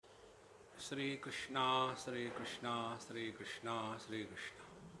श्री कृष्णा श्री कृष्णा श्री कृष्णा श्री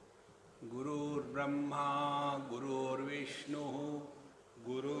कृष्णा। गुरुर्ब्रह्मा गुरुर्विष्णु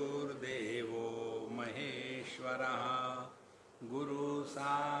गुरुर्देवो महेश्वरः गुरु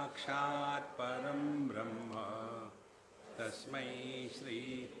साक्षात् परं ब्रह्म तस्मै श्री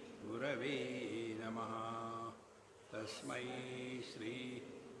गुरवे नमः। तस्मै श्री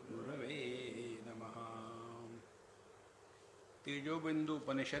गुरवे नमः। तेजोबिंदु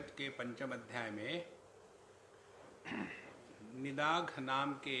उपनिषद के पंचम अध्याय में निदाघ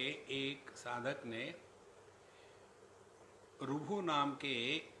नाम के एक साधक ने रुभु नाम के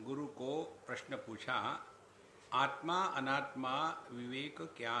गुरु को प्रश्न पूछा, आत्मा अनात्मा विवेक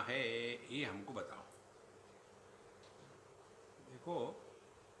क्या है, ये हमको बताओ। देखो,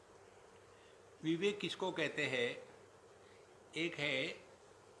 विवेक किसको कहते हैं? एक है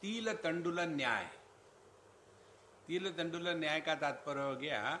तिल तंडुल न्याय। तिल तंडुल न्याय का तात्पर्य हो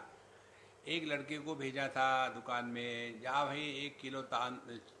गया, एक लड़के को भेजा था दुकान में, जा भाई 1 किलो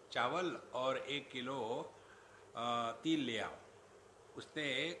चावल और 1 किलो तिल ले आओ। उसने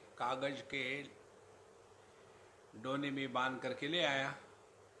कागज के डोने में बांध करके ले आया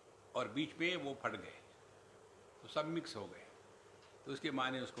और बीच में वो फट गए, तो सब मिक्स हो गए। तो उसकी माँ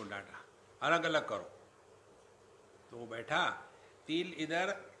ने उसको डांटा, अलग अलग करो। तो वो बैठा, तिल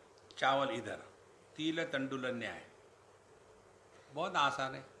इधर चावल इधर, तिल तंडुल न्याय। बहुत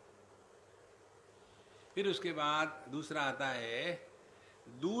आसान है। फिर उसके बाद दूसरा आता है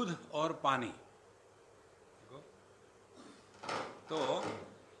दूध और पानी। देखो, तो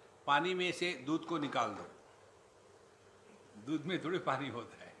पानी में से दूध को निकाल दो। दूध में थोड़ी पानी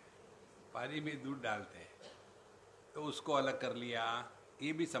होता है, पानी में दूध डालते हैं, तो उसको अलग कर लिया।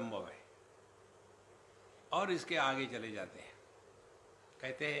 ये भी संभव है। और इसके आगे चले जाते हैं,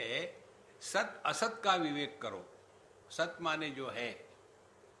 कहते हैं सत असत का विवेक करो। सत माने जो है,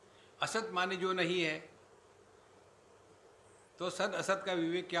 असत माने जो नहीं है। तो सद असत का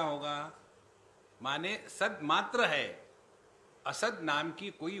विवेक क्या होगा? माने सद मात्र है, असत नाम की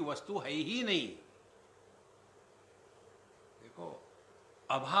कोई वस्तु है ही नहीं। देखो,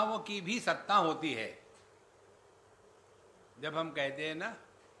 अभाव की भी सत्ता होती है। जब हम कहते हैं ना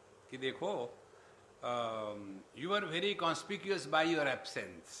कि देखो, you are very conspicuous by your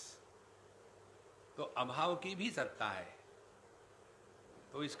absence, तो अभाव की भी सत्ता है।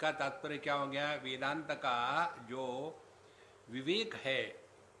 तो इसका तात्पर्य क्या हो गया? वेदांत का जो विवेक है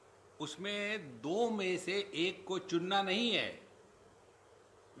उसमें दो में से एक को चुनना नहीं है।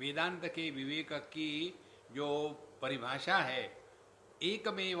 वेदांत के विवेक की जो परिभाषा है,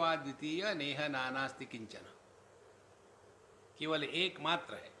 एकमेवा द्वितीय नेह नानास्ति किंचन, केवल एक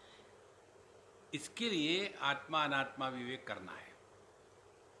मात्र है। इसके लिए आत्मा अनात्मा विवेक करना है।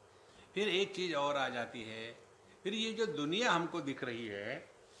 फिर एक चीज और आ जाती है, फिर ये जो दुनिया हमको दिख रही है,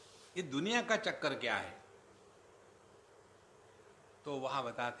 ये दुनिया का चक्कर क्या है? तो वहां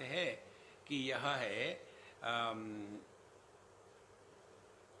बताते हैं कि यह है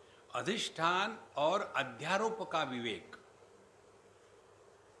अधिष्ठान और अध्यारोप का विवेक।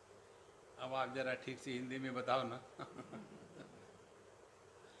 अब आप जरा ठीक से हिंदी में बताओ ना।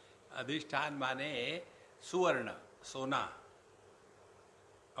 अधिष्ठान माने सुवर्ण, सोना,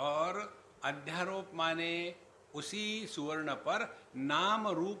 और अध्यारोप माने उसी सुवर्ण पर नाम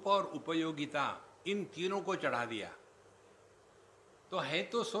रूप और उपयोगिता, इन तीनों को चढ़ा दिया। तो है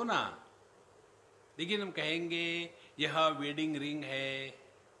तो सोना, लेकिन हम कहेंगे यह वेडिंग रिंग है।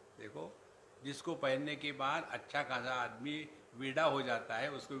 देखो, जिसको पहनने के बाद अच्छा खासा आदमी वेड़ा हो जाता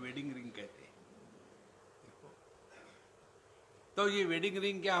है, उसको वेडिंग रिंग कहते हैं। देखो, तो ये वेडिंग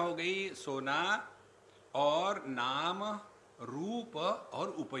रिंग क्या हो गई? सोना और नाम, रूप और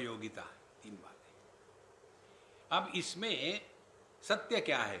उपयोगिता, तीन बातें। अब इसमें सत्य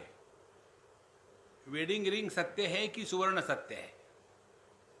क्या है? वेडिंग रिंग सत्य है कि सुवर्ण सत्य है?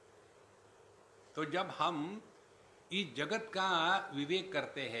 तो जब हम इस जगत का विवेक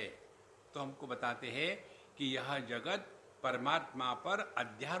करते हैं तो हमको बताते हैं कि यह जगत परमात्मा पर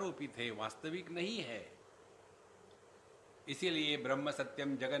अध्यारोपित है, वास्तविक नहीं है। इसीलिए ब्रह्म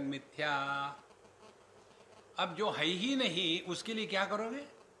सत्यम जगन मिथ्या। अब जो है ही नहीं, उसके लिए क्या करोगे?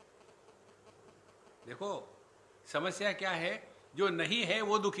 देखो, समस्या क्या है? जो नहीं है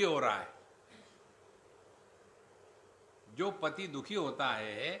वो दुखी हो रहा है। जो पति दुखी होता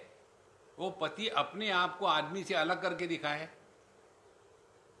है, वो पति अपने आप को आदमी से अलग करके दिखाए।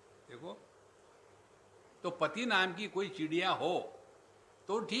 देखो, तो पति नाम की कोई चिड़िया हो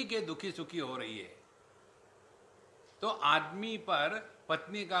तो ठीक है, दुखी सुखी हो रही है। तो आदमी पर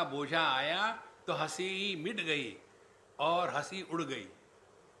पत्नी का बोझा आया तो हंसी मिट गई और हंसी उड़ गई।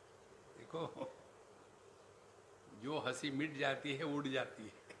 देखो, जो हंसी मिट जाती है उड़ जाती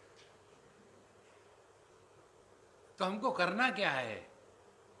है। तो हमको करना क्या है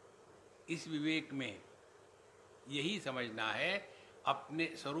इस विवेक में? यही समझना है, अपने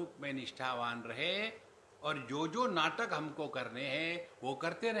स्वरूप में निष्ठावान रहे और जो जो नाटक हमको करने हैं वो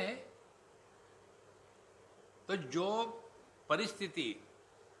करते रहे। तो जो परिस्थिति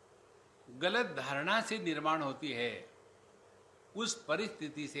गलत धारणा से निर्माण होती है, उस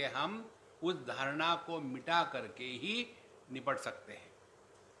परिस्थिति से हम उस धारणा को मिटा करके ही निपट सकते हैं।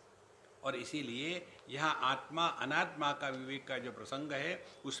 और इसीलिए यहाँ आत्मा अनात्मा का विवेक का जो प्रसंग है,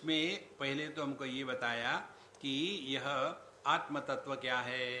 उसमें पहले तो हमको ये बताया कि यह आत्म तत्व क्या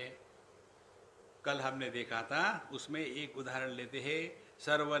है। कल हमने देखा था, उसमें एक उदाहरण लेते हैं,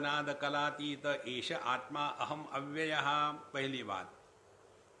 सर्वनाद कलातीत एष आत्मा अहम अव्ययः। पहली बात,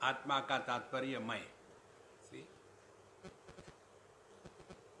 आत्मा का तात्पर्य मैं।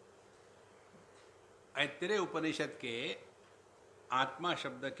 ऐत्रेय उपनिषद के आत्मा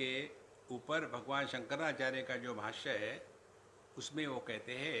शब्द के ऊपर भगवान शंकराचार्य का जो भाष्य है, उसमें वो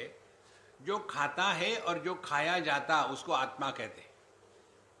कहते हैं जो खाता है और जो खाया जाता उसको आत्मा कहते हैं।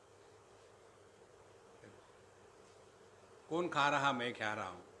 कौन खा रहा? मैं खा रहा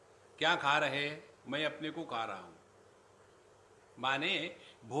हूं। क्या खा रहे? मैं अपने को खा रहा हूं। माने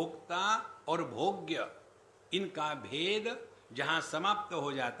भोक्ता और भोग्य, इनका भेद जहां समाप्त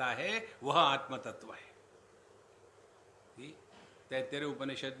हो जाता है वह आत्म तत्व है। तैत्तिरीय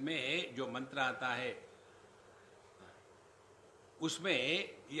उपनिषद में जो मंत्र आता है उसमें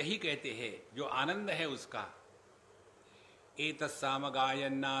यही कहते हैं, जो आनंद है उसका, एतस्साम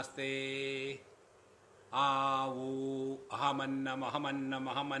गायन्नास्ते आवू अहमन्नम अहमन्नम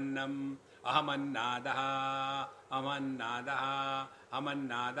अहमन्नम अहमन्नादः अहमन्नादः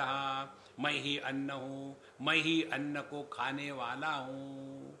अहमन्नादः, मैं ही अन्न हूँ, मैं ही अन्न को खाने वाला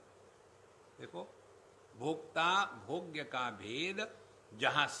हूँ। देखो, भोक्ता भोग्य का भेद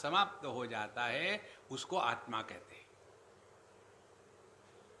जहां समाप्त हो जाता है उसको आत्मा कहते हैं।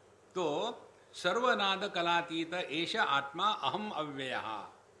 तो सर्वनाद कलातीत एष आत्मा अहम अव्ययः।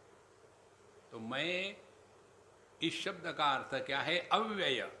 तो मैं, इस शब्द का अर्थ क्या है?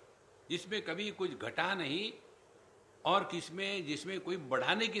 अव्यय, जिसमें कभी कुछ घटा नहीं और किसमें जिसमें कोई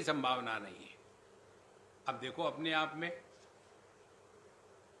बढ़ाने की संभावना नहीं है। अब देखो अपने आप में,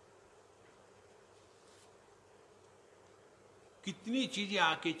 कितनी चीजें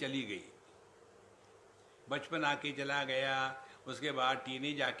आके चली गई। बचपन आके चला गया, उसके बाद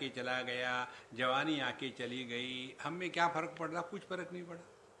टीनेज आके चला गया, जवानी आके चली गई। हम में क्या फर्क पड़ रहा? कुछ फर्क नहीं पड़ा।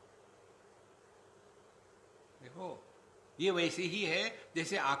 देखो, ये वैसे ही है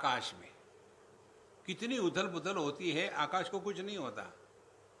जैसे आकाश में कितनी उथल पुथल होती है, आकाश को कुछ नहीं होता।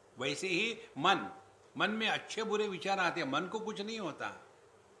 वैसे ही मन में अच्छे बुरे विचार आते हैं, मन को कुछ नहीं होता।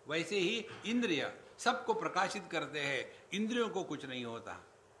 वैसे ही इंद्रिय सबको प्रकाशित करते हैं, इंद्रियों को कुछ नहीं होता।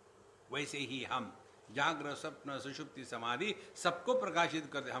 वैसे ही हम जागृत स्वप्न सुषुप्ति समाधि सबको प्रकाशित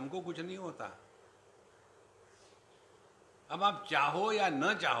करते, हमको कुछ नहीं होता। अब आप चाहो या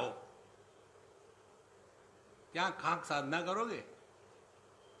न चाहो, क्या खाक साधना करोगे?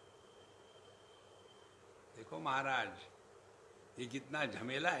 देखो महाराज, ये जितना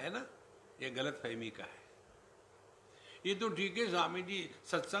झमेला है ना, ये गलत फहमी का है। ये तो ठीक है स्वामी जी,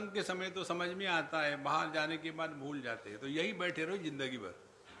 सत्संग के समय तो समझ में आता है, बाहर जाने के बाद भूल जाते हैं, तो यही बैठे रहो जिंदगी भर।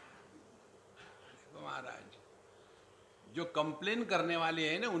 देखो महाराज, जो कंप्लेन करने वाले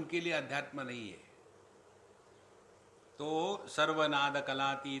हैं ना, उनके लिए अध्यात्म नहीं है। तो सर्वनाद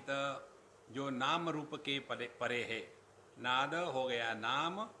कलातीत, जो नाम रूप के परे है। नाद हो गया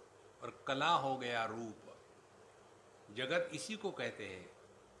नाम और कला हो गया रूप। जगत इसी को कहते हैं।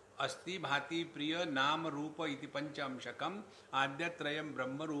 अस्ति भाति प्रिय नाम रूप इति पंचअंशकम आद्यत्रयम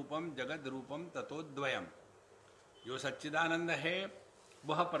ब्रह्म रूपम जगद रूपम ततोद्वयम। जो सच्चिदानंद है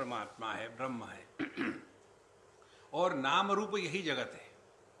वह परमात्मा है, ब्रह्म है। और नाम रूप यही जगत है।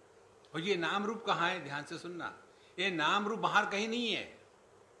 और ये नाम रूप कहाँ है? ध्यान से सुनना, ये नाम रूप बाहर कहीं नहीं है,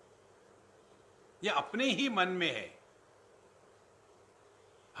 ये अपने ही मन में है।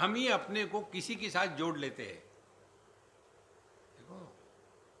 हम ही अपने को किसी के साथ जोड़ लेते हैं। देखो,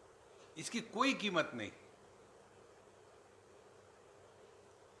 इसकी कोई कीमत नहीं।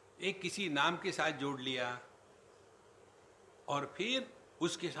 एक किसी नाम के साथ जोड़ लिया और फिर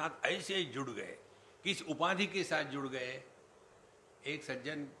उसके साथ ऐसे ही जुड़ गए, किस उपाधि के साथ जुड़ गए। एक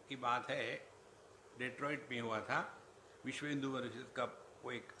सज्जन की बात है, डेट्रॉइट में हुआ था, विश्व हिंदू परिषद का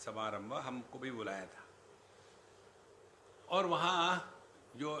वो एक समारंभ, हमको भी बुलाया था। और वहाँ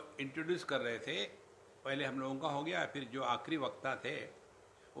जो इंट्रोड्यूस कर रहे थे, पहले हम लोगों का हो गया, फिर जो आखिरी वक्ता थे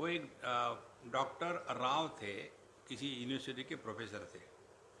वो एक डॉक्टर राव थे, किसी यूनिवर्सिटी के प्रोफेसर थे।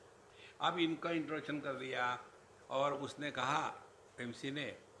 अब इनका इंट्रोडक्शन कर दिया और उसने कहा, एमसी ने,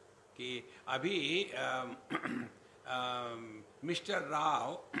 कि अभी मिस्टर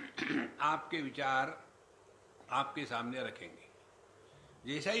राव आपके विचार आपके सामने रखेंगे।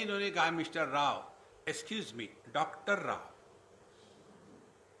 जैसा ही इन्होंने कहा mister Rao, excuse me doctor Rao,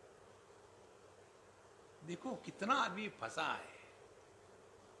 देखो कितना आदमी फंसा है,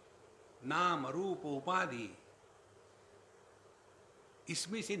 नाम रूप उपाधि,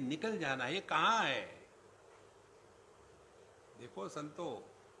 इसमें से निकल जाना ये कहां है? देखो संतो,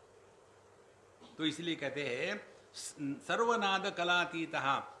 तो इसलिए कहते हैं सर्वनाद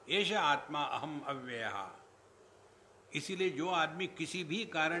कलातीतः एष आत्मा अहम अव्ययः। इसीलिए जो आदमी किसी भी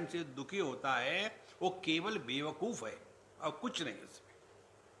कारण से दुखी होता है वो केवल बेवकूफ है और कुछ नहीं उसमें।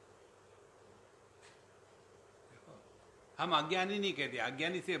 हम अज्ञानी नहीं कहते,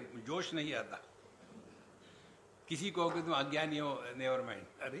 अज्ञानी से जोश नहीं आता। किसी को कि तुम अज्ञानी हो, नेवर माइंड,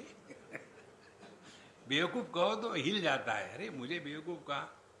 अरे बेवकूफ कहो तो हिल जाता है, अरे मुझे बेवकूफ कहा,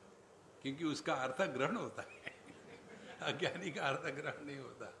 क्योंकि उसका अर्थ ग्रहण होता है अज्ञानी का अर्थ ग्रहण नहीं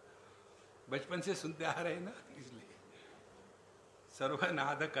होता। बचपन से सुनते आ रहे हैं ना, इसलिए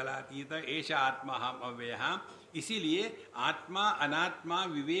सर्वनाद कलातीत एष आत्मा हम अव्ययः। इसीलिए आत्मा अनात्मा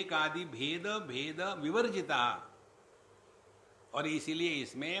विवेक आदि भेद भेद विवर्जिता, और इसीलिए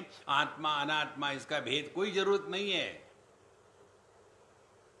इसमें आत्मा अनात्मा इसका भेद कोई जरूरत नहीं है।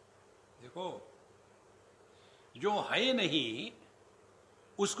 देखो जो है नहीं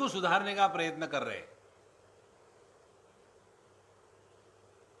उसको सुधारने का प्रयत्न कर रहे,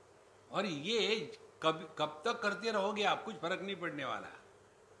 और ये कब तक करते रहोगे आप, कुछ फर्क नहीं पड़ने वाला,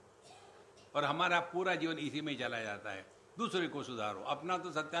 और हमारा पूरा जीवन इसी में चला जाता है। दूसरे को सुधारो, अपना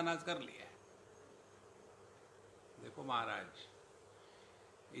तो सत्यानाश कर लिया है। देखो महाराज,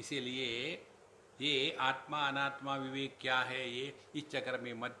 इसीलिए ये आत्मा अनात्मा विवेक क्या है, ये इस चक्कर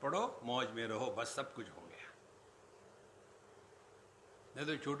में मत पड़ो, मौज में रहो, बस सब कुछ हो गया। नहीं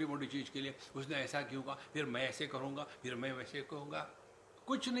तो छोटी मोटी चीज के लिए उसने ऐसा क्यों कहा, फिर मैं ऐसे करूंगा, फिर मैं वैसे कहूंगा,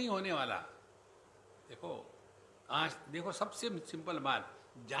 कुछ नहीं होने वाला। देखो आज देखो सबसे सिंपल बात,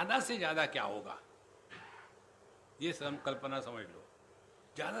 ज्यादा से ज्यादा क्या होगा, ये कल्पना समझ लो।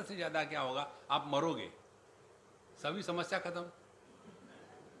 ज्यादा से ज्यादा क्या होगा, आप मरोगे, सभी समस्या खत्म।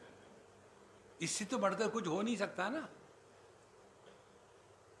 इससे तो बढ़कर कुछ हो नहीं सकता ना।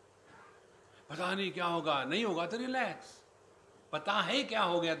 पता नहीं क्या होगा, नहीं होगा तो रिलैक्स, पता है क्या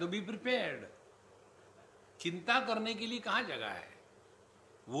हो गया तो बी प्रिपेयर्ड। चिंता करने के लिए कहां जगह है,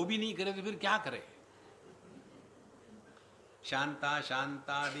 वो भी नहीं करे तो फिर क्या करे। शांता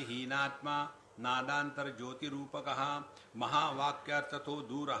शांतादिहीनात्मा नादांतर ज्योति रूपक महावाक्यार्थतो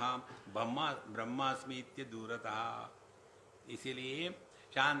दूरः ब्रह्मास्मि इत्य दूरतः। इसीलिए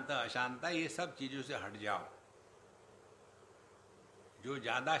शांत अशांता ये सब चीजों से हट जाओ। जो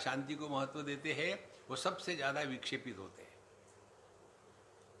ज्यादा शांति को महत्व देते हैं वो सबसे ज्यादा विक्षेपित होते हैं।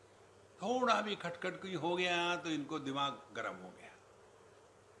 थोड़ा भी खटखट कोई हो गया तो इनको दिमाग गर्म हो गया।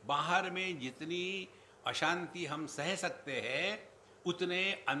 बाहर में जितनी अशांति हम सह सकते हैं उतने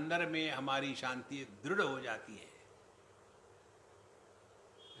अंदर में हमारी शांति दृढ़ हो जाती है।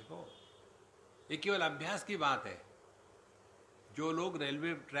 देखो ये केवल अभ्यास की बात है। जो लोग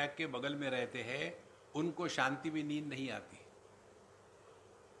रेलवे ट्रैक के बगल में रहते हैं उनको शांति में नींद नहीं आती।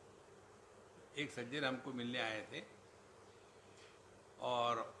 एक सज्जन हमको मिलने आए थे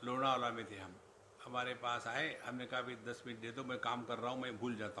और लोनावाला में थे हम, हमारे पास आए, हमने कहा भी 10 मिनट दे दो, मैं काम कर रहा हूँ, मैं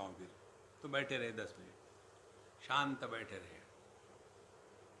भूल जाता हूँ। फिर तो बैठे रहे 10 मिनट, शांत बैठे रहे।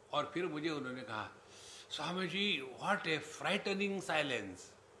 और फिर मुझे उन्होंने कहा, Swami ji what a frightening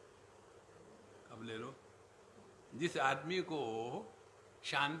silence. अब ले लो, जिस आदमी को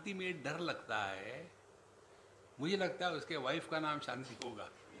शांति में डर लगता है, मुझे लगता है उसके वाइफ का नाम शांति होगा।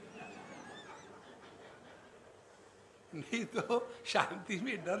 नहीं तो शांति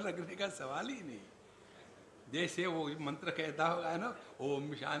में डर लगने का सवाल ही नहीं। जैसे वो मंत्र कहता होगा ना,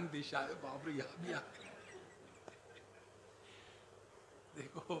 ओम शांति शांति, बाप रे यहाँ भी आ।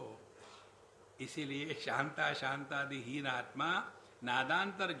 देखो इसीलिए शांता शांतादिहीन आत्मा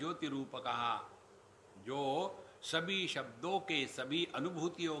नादांतर ज्योति रूपक, जो सभी शब्दों के सभी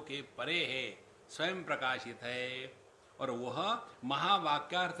अनुभूतियों के परे है, स्वयं प्रकाशित है, और वह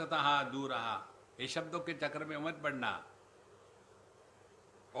महावाक्यार्थतः दूरः। ये शब्दों के चक्र में मत पड़ना।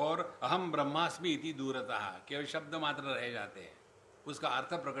 और अहम ब्रह्मास्मि इति दूरतः, केवल शब्द मात्र रह जाते हैं, उसका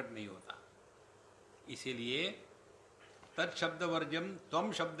अर्थ प्रकट नहीं होता। इसीलिए तत्शब्द वर्ज्यम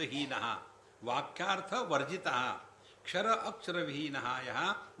त्वम शब्दहीनः वाक्यार्थ वर्जितः क्षर अक्षर विहीनः यह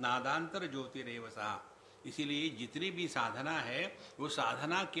नादांतर ज्योतिरेव सः। इसीलिए जितनी भी साधना है वो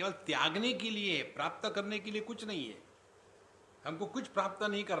साधना केवल त्यागने के लिए है, प्राप्त करने के लिए कुछ नहीं है। हमको कुछ प्राप्त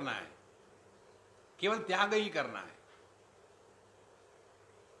नहीं करना है, केवल त्याग ही करना है।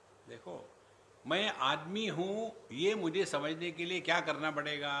 देखो मैं आदमी हूं ये मुझे समझने के लिए क्या करना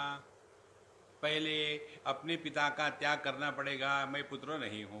पड़ेगा? पहले अपने पिता का त्याग करना पड़ेगा, मैं पुत्र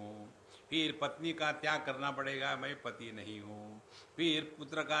नहीं हूं। फिर पत्नी का त्याग करना पड़ेगा, मैं पति नहीं हूं। फिर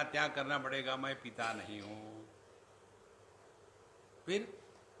पुत्र का त्याग करना पड़ेगा, मैं पिता नहीं हूं। फिर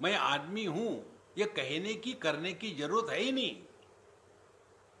मैं आदमी हूं ये कहने की करने की जरूरत है ही नहीं।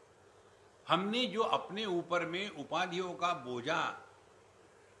 हमने जो अपने ऊपर में उपाधियों का बोझा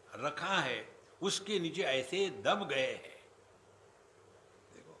रखा है उसके नीचे ऐसे दब गए हैं।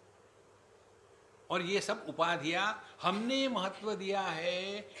 देखो, और ये सब उपाधियां हमने महत्व दिया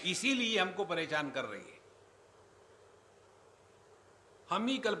है, इसीलिए हमको परेशान कर रही है। हम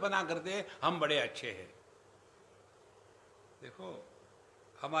ही कल्पना करते हैं हम बड़े अच्छे हैं। देखो,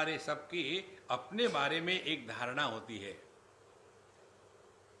 हमारे सबकी अपने बारे में एक धारणा होती है,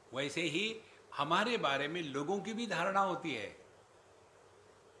 वैसे ही हमारे बारे में लोगों की भी धारणा होती है।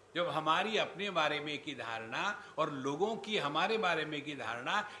 जब हमारी अपने बारे में की धारणा और लोगों की हमारे बारे में की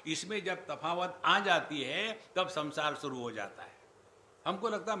धारणा, इसमें जब तफावत आ जाती है तब संसार शुरू हो जाता है। हमको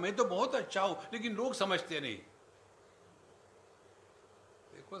लगता है मैं तो बहुत अच्छा हूं, लेकिन लोग समझते नहीं।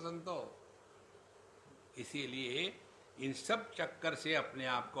 देखो संतो, इसीलिए इन सब चक्कर से अपने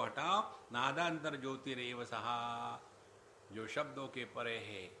आप को हटाओ। नादांतर ज्योतिरेव सहा, जो शब्दों के परे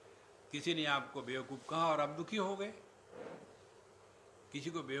है। किसी ने आपको बेवकूफ कहा और आप दुखी हो गए। किसी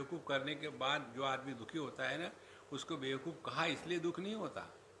को बेवकूफ करने के बाद जो आदमी दुखी होता है ना, उसको बेवकूफ कहा इसलिए दुख नहीं होता,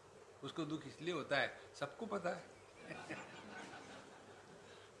 उसको दुख इसलिए होता है सबको पता है।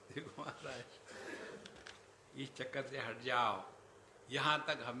 देखो महाराज, इस चक्कर से हट जाओ। यहां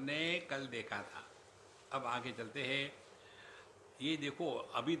तक हमने कल देखा था, अब आगे चलते हैं। ये देखो,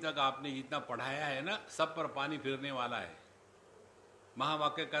 अभी तक आपने जितना पढ़ाया है ना, सब पर पानी फिरने वाला है।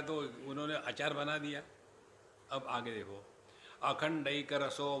 महावाक्य का तो उन्होंने अचार बना दिया। अब आगे देखो, अखंडैक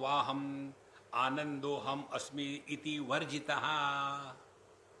रसो वाहम आनंदो हम अस्मि इति वर्जितः।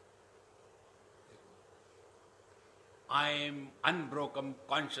 I am unbroken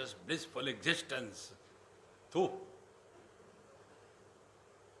conscious blissful existence. तो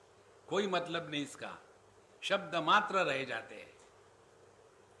कोई मतलब नहीं इसका, शब्द मात्र रह जाते हैं।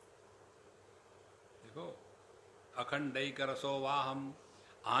 देखो, अखंडैक रसो वाहम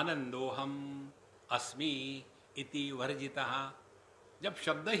आनंदो हम अस्मि इति वर्जितः। जब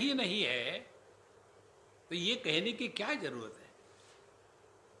शब्द ही नहीं है तो ये कहने की क्या जरूरत है?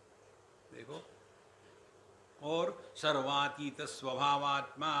 देखो, और सर्वातीत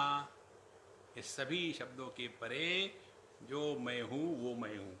स्वभावात्मा, ये सभी शब्दों के परे जो मैं हूं वो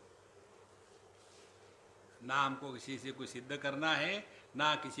मैं हूं। ना हमको किसी से कुछ सिद्ध करना है,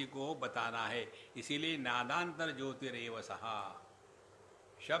 ना किसी को बताना है। इसीलिए नादांतर ज्योतिरेव सहा,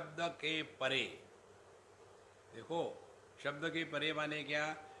 शब्द के परे। देखो, शब्द के परे माने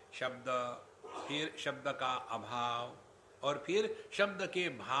क्या? शब्द, फिर शब्द का अभाव, और फिर शब्द के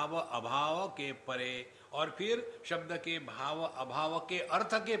भाव अभाव के परे, और फिर शब्द के भाव अभाव के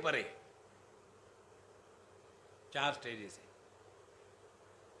अर्थ के परे। 4 स्टेजेस है।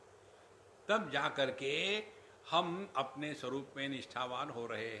 तब जाकर के हम अपने स्वरूप में निष्ठावान हो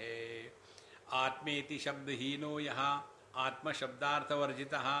रहे हैं। आत्मेति शब्दहीनो यहाँ आत्म शब्दार्थ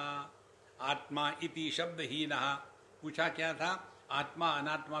वर्जितः। आत्मा इति शब्दहीनः। पूछा क्या था? आत्मा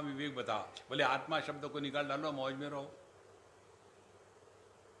अनात्मा विवेक बताओ। बोले आत्मा शब्द को निकाल डालो, मौज में रहो।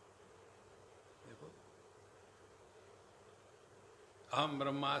 देखो, अहम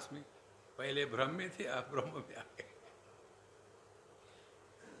ब्रह्मास्मि, पहले ब्रह्म में थे, अब ब्रह्म में आ गए।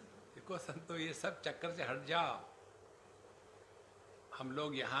 देखो संतो, ये सब चक्कर से हट जाओ। हम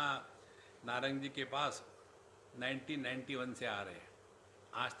लोग यहाँ नारंग जी के पास 1991 से आ रहे हैं।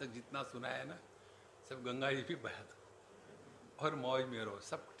 आज तक जितना सुना है ना, सब गंगा जी भी बहा दो और मौज में रहो,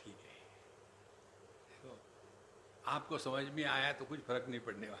 सब ठीक है। देखो, आपको समझ में आया तो कुछ फर्क नहीं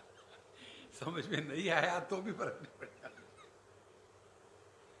पड़ने वाला, समझ में नहीं आया तो भी फर्क नहीं पड़ने वाला।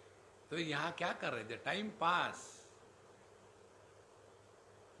 तो यहाँ क्या कर रहे थे? Time pass.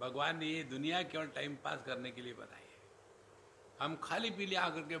 भगवान ने ये दुनिया केवल टाइम पास करने के लिए बनाई है। हम खाली पीले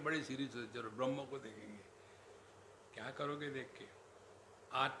आकर के बड़े सीरियस होते, चलो ब्रह्म को देखेंगे। क्या करोगे देख के?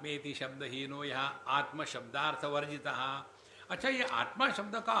 आत्मेति शब्दहीनो, यहाँ आत्म शब्दार्थ वर्जितः। अच्छा, ये आत्मा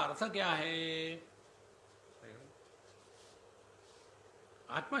शब्द का अर्थ क्या है?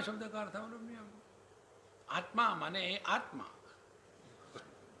 आत्मा शब्द का अर्थ मालूम नहीं हमको। आत्मा माने आत्मा।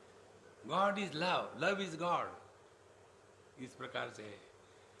 God is love, love is God. इस प्रकार से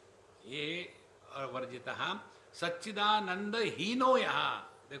ये वर्जितः सच्चिदानंद हीनो।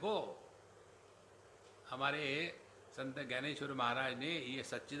 यहाँ देखो, हमारे संत ज्ञानेश्वर महाराज ने ये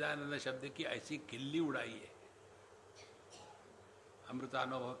सच्चिदानंद शब्द की ऐसी खिल्ली उड़ाई है।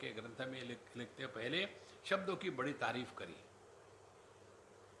 अमृतानुभव के ग्रंथ में लिखते पहले शब्दों की बड़ी तारीफ करी।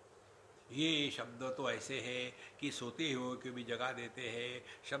 ये शब्द तो ऐसे है कि सोते हुए को भी जगा देते हैं,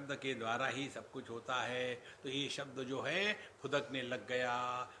 शब्द के द्वारा ही सब कुछ होता है। तो ये शब्द जो है फुदकने लग गया,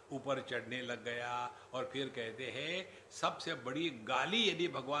 ऊपर चढ़ने लग गया। और फिर कहते हैं सबसे बड़ी गाली यदि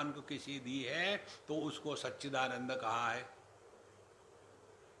भगवान को किसी दी है तो उसको सच्चिदानंद कहा है।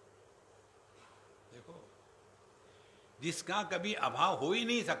 देखो, जिसका कभी अभाव हो ही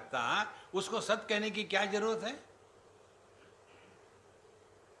नहीं सकता उसको सत कहने की क्या जरूरत है?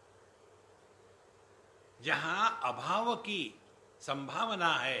 जहां अभाव की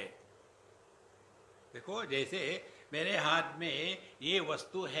संभावना है, देखो जैसे मेरे हाथ में ये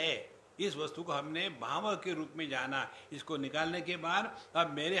वस्तु है, इस वस्तु को हमने भाव के रूप में जाना, इसको निकालने के बाद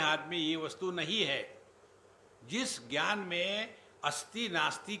अब मेरे हाथ में ये वस्तु नहीं है। जिस ज्ञान में अस्ति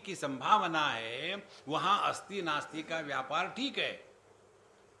नास्ति की संभावना है वहां अस्ति नास्ति का व्यापार ठीक है,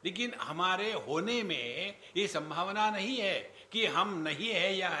 लेकिन हमारे होने में ये संभावना नहीं है कि हम नहीं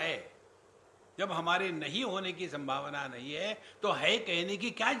है या है। जब हमारे नहीं होने की संभावना नहीं है तो है कहने की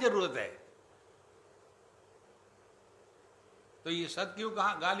क्या जरूरत है? तो ये सत क्यों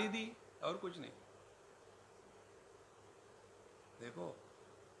कहा गाली दी? और कुछ नहीं। देखो,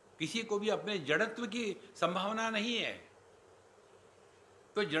 किसी को भी अपने जड़त्व की संभावना नहीं है,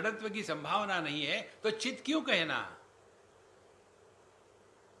 तो जड़त्व की संभावना नहीं है तो चित क्यों कहना?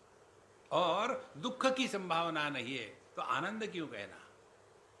 और दुख की संभावना नहीं है तो आनंद क्यों कहना?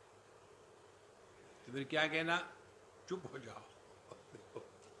 तो फिर क्या कहना? चुप हो जाओ।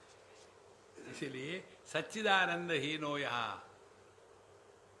 इसलिए सच्चिदानंद हीनो यहां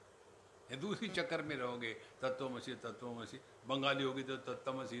दूसरी चक्कर में रहोगे, तत्वमसि तत्वमसि, बंगाली होगी तो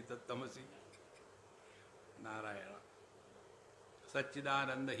तत्तमसि तत्तमसि। नारायण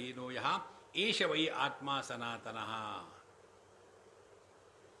सच्चिदानंद हीनो यहां एष वै आत्मा सनातनः।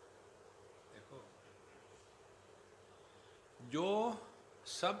 देखो, जो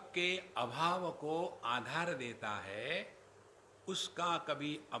सबके अभाव को आधार देता है उसका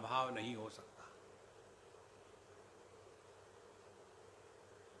कभी अभाव नहीं हो सकता।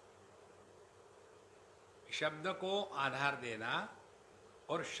 शब्द को आधार देना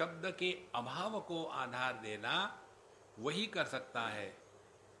और शब्द के अभाव को आधार देना वही कर सकता है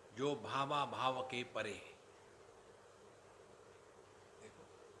जो भावा भाव के परे है। देखो,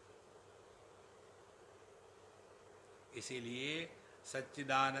 इसीलिए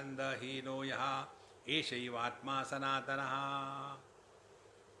सच्चिदानंद हीनो यहां एषैव आत्मा सनातनः।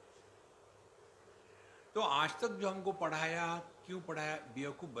 तो आज तक जो हमको पढ़ाया, क्यों पढ़ाया?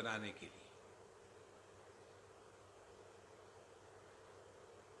 बेवकूफ बनाने के लिए।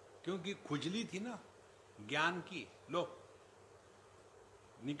 क्योंकि खुजली थी ना ज्ञान की। लो,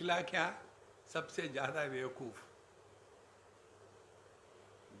 निकला क्या? सबसे ज्यादा बेवकूफ।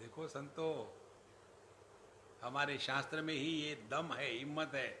 देखो संतो, हमारे शास्त्र में ही ये दम है,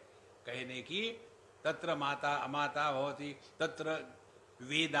 हिम्मत है कहने की, तत्र माता अमाता भवति, तत्र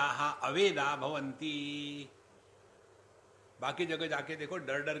वेदाः अवेदा भवन्ति। बाकी जगह जाके देखो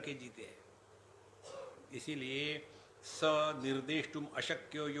डर डर के जीते हैं। इसीलिए स निर्देष्टुम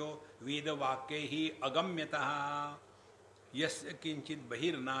अशक्यो यो वेद वाक्य ही अगम्यतः यस्य किंचित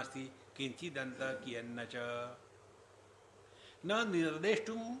बहिर्नास्ति किंचित अंत कियन्न च। न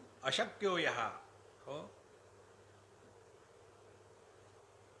निर्देष्टुम अशक्यो यः,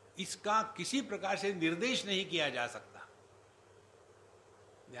 इसका किसी प्रकार से निर्देश नहीं किया जा सकता।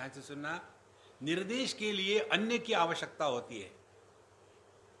 ध्यान से सुनना, निर्देश के लिए अन्य की आवश्यकता होती है।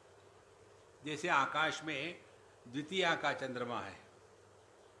 जैसे आकाश में द्वितीय का चंद्रमा है,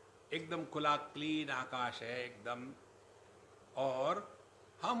 एकदम खुला क्लीन आकाश है एकदम, और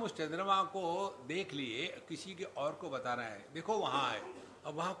हम उस चंद्रमा को देख लिए, किसी के और को बता रहे हैं देखो वहां है,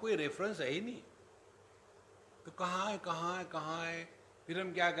 अब वहां कोई रेफरेंस है ही नहीं, तो कहाँ है कहाँ है कहाँ है? फिर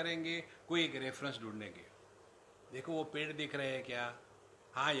हम क्या करेंगे? कोई एक रेफरेंस ढूंढेंगे। देखो वो पेड़ दिख रहे हैं क्या?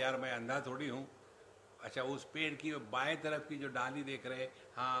 हाँ यार, मैं अंधा थोड़ी हूँ। अच्छा, उस पेड़ की बाएं तरफ की जो डाली देख रहे हैं,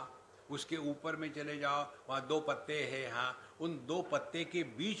 हाँ उसके ऊपर में चले जाओ, वहाँ 2 पत्ते हैं, हाँ उन 2 पत्ते के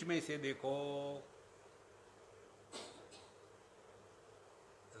बीच में से देखो।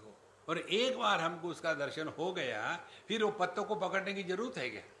 और एक बार हमको उसका दर्शन हो गया, फिर वो पत्तों को पकड़ने की जरूरत है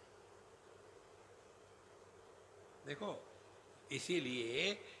क्या? देखो,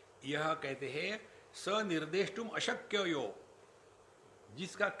 इसीलिए यह कहते हैं सनिर्देष्टुम अशक्यो यो,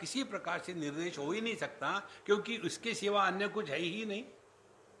 जिसका किसी प्रकार से निर्देश हो ही नहीं सकता, क्योंकि उसके सिवा अन्य कुछ है ही नहीं।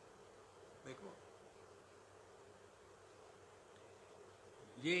 देखो,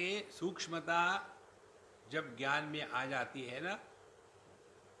 ये सूक्ष्मता जब ज्ञान में आ जाती है ना,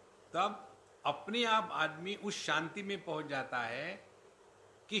 तब अपने आप आदमी उस शांति में पहुंच जाता है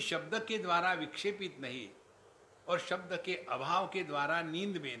कि शब्द के द्वारा विक्षेपित नहीं और शब्द के अभाव के द्वारा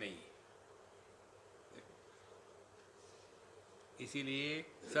नींद में नहीं। इसीलिए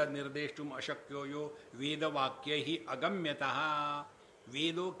सनिर्देष्टुम अशक्यो यो वेद वाक्य ही अगम्यतः,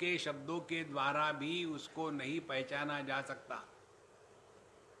 वेदों के शब्दों के द्वारा भी उसको नहीं पहचाना जा सकता।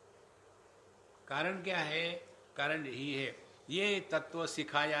 कारण क्या है? कारण यही है, ये तत्व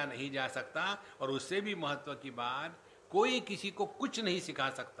सिखाया नहीं जा सकता, और उससे भी महत्व की बात, कोई किसी को कुछ नहीं सिखा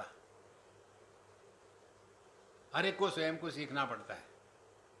सकता। हर एक को स्वयं को सीखना पड़ता है।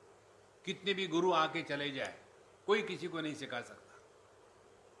 कितने भी गुरु आके चले जाए, कोई किसी को नहीं सिखा सकता।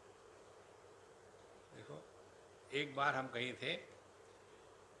 देखो, एक बार हम कहीं थे,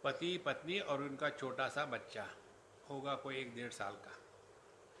 पति पत्नी और उनका छोटा सा बच्चा होगा, कोई 1-1.5 साल का,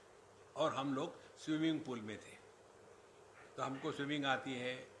 और हम लोग स्विमिंग पूल में थे। तो हमको स्विमिंग आती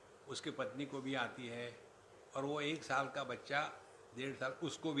है, उसकी पत्नी को भी आती है, और वो 1 साल का बच्चा 1.5 साल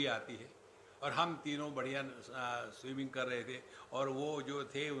उसको भी आती है, और हम तीनों बढ़िया स्विमिंग कर रहे थे। और वो जो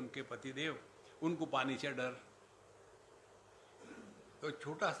थे उनके पतिदेव, उनको पानी से डर। तो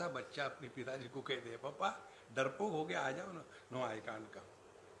छोटा सा बच्चा अपने पिताजी को कहते हैं, पापा डरपोक हो गया, आ जाओ ना, नो आई कांट कम,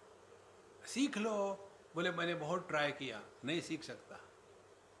 सीख लो। बोले मैंने बहुत ट्राई किया, नहीं सीख सकता।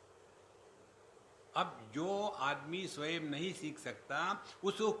 अब जो आदमी स्वयं नहीं सीख सकता,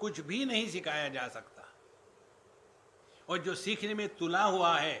 उसको कुछ भी नहीं सिखाया जा सकता। और जो सीखने में तुला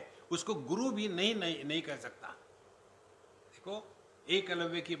हुआ है, उसको गुरु भी नहीं कर सकता। देखो,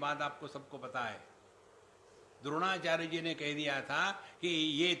 एकलव्य की बात आपको सबको पता है। द्रोणाचार्य जी ने कह दिया था कि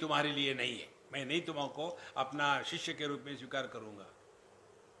ये तुम्हारे लिए नहीं है, मैं नहीं तुमको अपना शिष्य के रूप में स्वीकार करूंगा।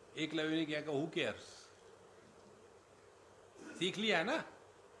 एकलव्य ने क्या कहा, हु केयर्स, सीख लिया ना।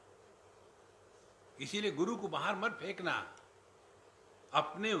 इसीलिए गुरु को बाहर मत फेंकना,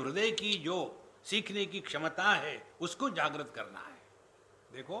 अपने हृदय की जो सीखने की क्षमता है उसको जागृत करना है।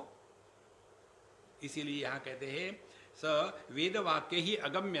 देखो, इसीलिए यहां कहते हैं स वेद वाक्य ही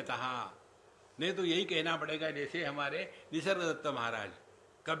अगम्यतः। नहीं तो यही कहना पड़ेगा जैसे हमारे निसर्गदत्त महाराज,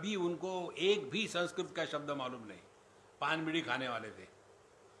 कभी उनको एक भी संस्कृत का शब्द मालूम नहीं, पान बीड़ी खाने वाले थे।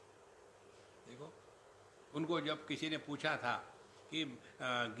 देखो, उनको जब किसी ने पूछा था कि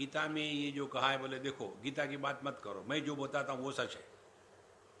गीता में ये जो कहा है, बोले देखो गीता की बात मत करो, मैं जो बताता हूं वो सच है।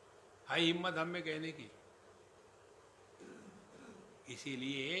 हाई हिम्मत हमें कहने की।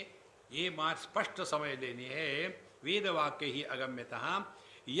 इसीलिए ये बात स्पष्ट समझ लेनी है, वेद वाक्य ही अगम्यतः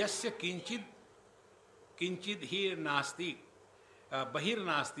यस्य किंचित किंचित ही नास्ति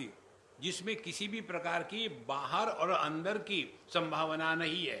बहिर्नास्ति, जिसमें किसी भी प्रकार की बाहर और अंदर की संभावना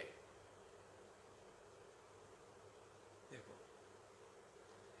नहीं है। देखो,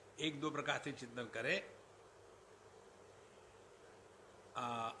 1-2 प्रकार से चिंतन करें।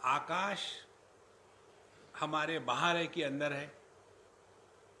 आकाश हमारे बाहर है कि अंदर है?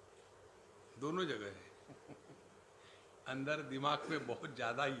 दोनों जगह है। अंदर दिमाग में बहुत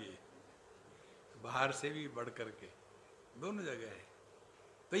ज्यादा ही है, बाहर से भी बढ़ करके दोनों जगह है।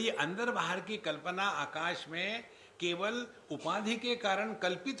 तो ये अंदर बाहर की कल्पना आकाश में केवल उपाधि के कारण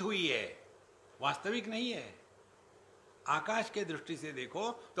कल्पित हुई है, वास्तविक नहीं है। आकाश के दृष्टि से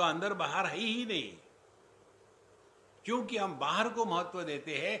देखो तो अंदर बाहर है ही नहीं, क्योंकि हम बाहर को महत्व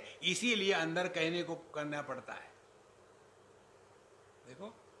देते हैं, इसीलिए अंदर कहने को करना पड़ता है।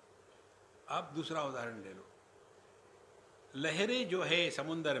 देखो, अब दूसरा उदाहरण ले लो। लहरें जो है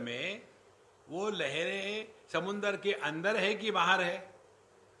समुद्र में, वो लहरें समुद्र के अंदर है कि बाहर है?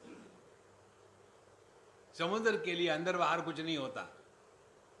 समुद्र के लिए अंदर बाहर कुछ नहीं होता।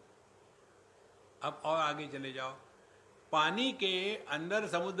 अब और आगे चले जाओ, पानी के अंदर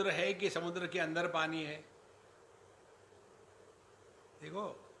समुद्र है कि समुद्र के अंदर पानी है? देखो,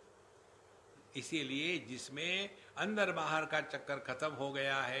 इसीलिए जिसमें अंदर बाहर का चक्कर खत्म हो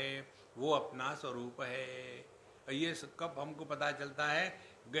गया है वो अपना स्वरूप है। ये कब हमको पता चलता है?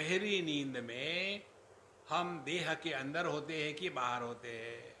 गहरी नींद में हम देह के अंदर होते हैं कि बाहर होते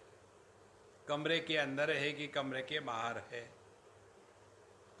हैं, कमरे के अंदर है कि कमरे के बाहर है,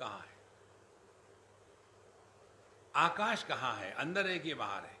 कहाँ है? आकाश कहाँ है, अंदर है कि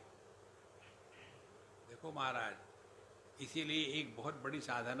बाहर है? देखो महाराज, इसीलिए एक बहुत बड़ी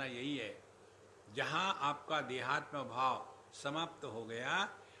साधना यही है, जहां आपका देहात्म भाव समाप्त हो गया,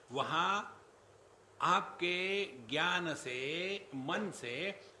 वहां आपके ज्ञान से, मन से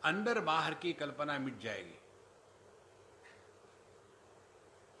अंदर बाहर की कल्पना मिट जाएगी।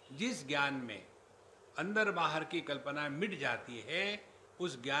 जिस ज्ञान में अंदर बाहर की कल्पना मिट जाती है,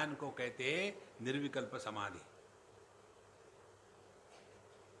 उस ज्ञान को कहते हैं निर्विकल्प समाधि।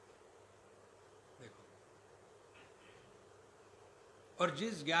 देखो, और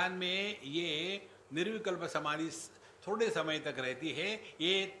जिस ज्ञान में ये निर्विकल्प समाधि थोड़े समय तक रहती है,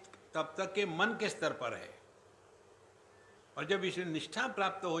 ये तब तक के मन के स्तर पर है। और जब इसमें निष्ठा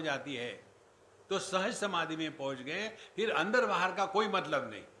प्राप्त हो जाती है तो सहज समाधि में पहुंच गए, फिर अंदर बाहर का कोई मतलब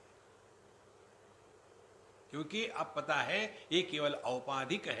नहीं, क्योंकि अब पता है ये केवल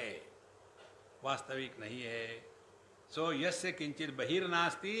औपाधिक है, वास्तविक नहीं है। सो यस्य किंचित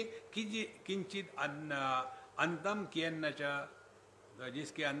बहिर्नास्ति किंचित अंतम कियन्न च, तो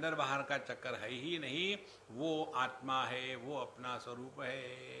जिसके अंदर बाहर का चक्कर है ही नहीं, वो आत्मा है, वो अपना स्वरूप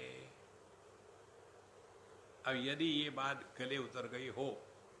है। अब यदि ये बात गले उतर गई हो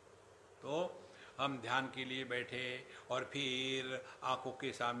तो हम ध्यान के लिए बैठे और फिर आंखों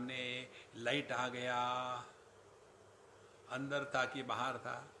के सामने लाइट आ गया, अंदर था कि बाहर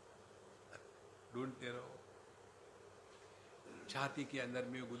था, ढूंढते रहो। छाती के अंदर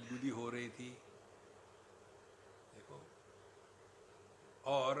में गुदगुदी हो रही थी, देखो,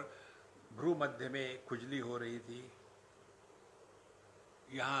 और भ्रू मध्य में खुजली हो रही थी,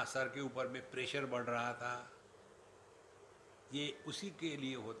 यहाँ सर के ऊपर में प्रेशर बढ़ रहा था। ये उसी के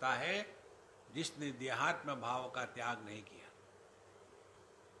लिए होता है जिसने देहात्म भाव का त्याग नहीं किया।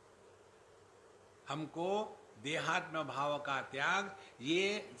 हमको देहात्म भाव का त्याग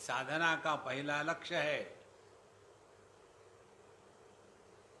ये साधना का पहला लक्ष्य है।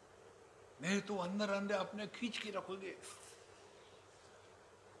 नहीं तो अंदर अंदर अपने खींच के रखोगे,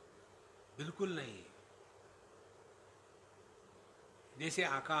 बिल्कुल नहीं। जैसे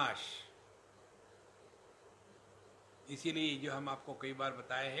आकाश, इसीलिए जो हम आपको कई बार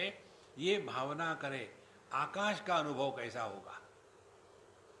बताए हैं, ये भावना करें आकाश का अनुभव कैसा होगा।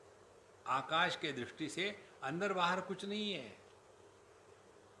 आकाश के दृष्टि से अंदर बाहर कुछ नहीं है।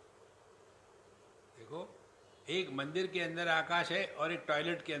 देखो, एक मंदिर के अंदर आकाश है और एक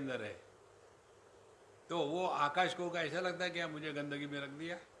टॉयलेट के अंदर है, तो वो आकाश को ऐसा लगता है कि मुझे गंदगी में रख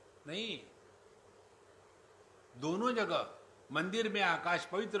दिया? नहीं, दोनों जगह मंदिर में आकाश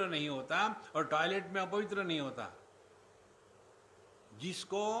पवित्र नहीं होता और टॉयलेट में अपवित्र नहीं होता।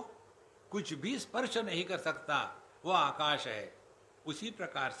 जिसको कुछ भी स्पर्श नहीं कर सकता वो आकाश है। उसी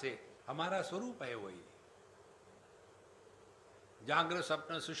प्रकार से हमारा स्वरूप है वही। जागृत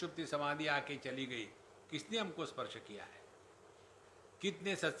स्वप्न सुषुप्ति समाधि आके चली गई, किसने हमको स्पर्श किया है?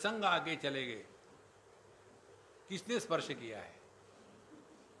 कितने सत्संग आगे चले गए, किसने स्पर्श किया है?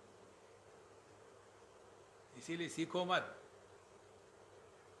 इसीलिए सीखो मत,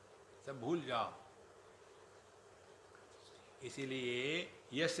 सब भूल जाओ। इसीलिए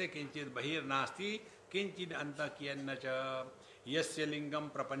यस्य किंचित बहिर्नास्ति किंचित अंतः कियन्न च, यस्य लिंगम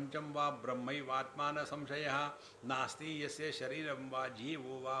प्रपंचम वा ब्रह्मैवात्मा संशयः नास्ति यस्य शरीरम वा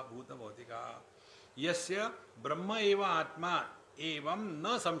जीवो वा भूत भौतिका। यस्य ब्रह्म एव आत्मा एवं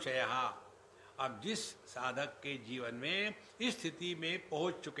न संशयः। अब जिस साधक के जीवन में इस स्थिति में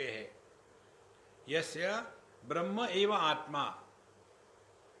पहुंच चुके हैं, यस्य ब्रह्म एव आत्मा,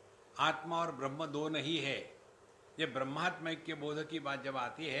 आत्मा और ब्रह्म दो नहीं है। ये ब्रह्मात्मा के बोध की बात जब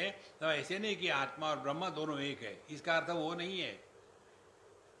आती है तो ऐसे नहीं कि आत्मा और ब्रह्म दोनों एक है, इसका अर्थ वो नहीं है।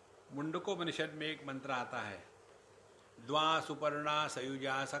 मुंडकोपनिषद में एक मंत्र आता है, द्वा सुपर्णा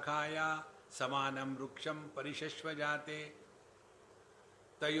सयुजा सखाया समानम वृक्षम परिशस्व जाते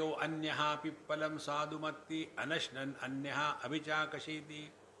तयो अन्यहा पिप्पलम साधुमत्ति अनशनन अन्यहा अभिचाकशीति।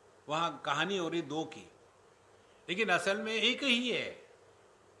 वहां कहानी हो रही दो की, लेकिन असल में एक ही है।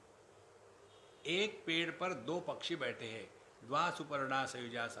 एक पेड़ पर दो पक्षी बैठे हैं, द्वा सुपर्णा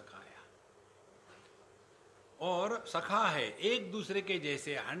सयुजा सखाया, और सखा है एक दूसरे के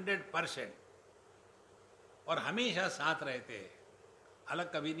जैसे 100%, और हमेशा साथ रहते हैं,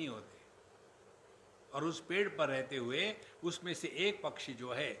 अलग कभी नहीं होते। और उस पेड़ पर रहते हुए उसमें से एक पक्षी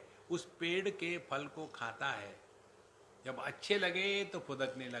जो है उस पेड़ के फल को खाता है। जब अच्छे लगे तो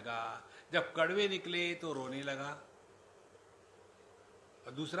फुदकने लगा, जब कड़वे निकले तो रोने लगा।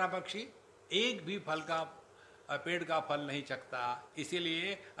 और दूसरा पक्षी एक भी फल का, पेड़ का फल नहीं चखता,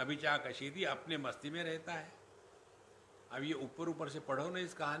 इसीलिए अभिचाकशीति अपने मस्ती में रहता है। अब ये ऊपर ऊपर से पढ़ो ना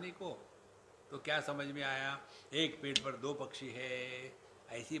इस कहानी को तो क्या समझ में आया? एक पेड़ पर दो पक्षी है,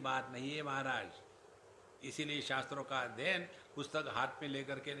 ऐसी बात नहीं है महाराज। इसीलिए शास्त्रों का अध्ययन पुस्तक हाथ में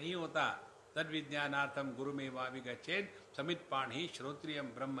लेकर के नहीं होता। तद विज्ञानार्थम गुरु में वाभिगच्छेद समित पाणी श्रोत्रियम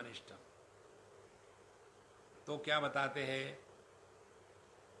ब्रह्मनिष्ठम। तो क्या बताते हैं?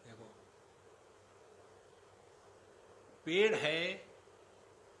 देखो, पेड़ है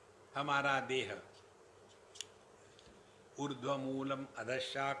हमारा देह, ऊर्ध्वमूलम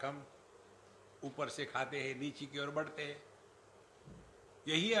अधशाखम, ऊपर से खाते हैं नीचे की ओर बढ़ते हैं,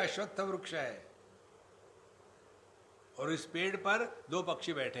 यही अश्वत्थ वृक्ष है। और इस पेड़ पर दो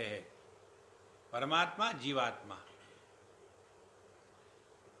पक्षी बैठे हैं, परमात्मा जीवात्मा।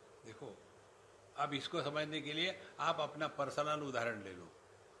 देखो, अब इसको समझने के लिए आप अपना पर्सनल उदाहरण ले लो।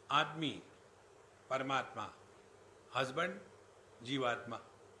 आदमी परमात्मा, हस्बैंड जीवात्मा,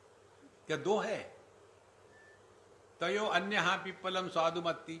 क्या दो है? तयो अन्य पिप्पलम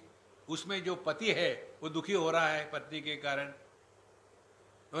स्वादुमत्ति, उसमें जो पति है वो दुखी हो रहा है पत्नी के कारण,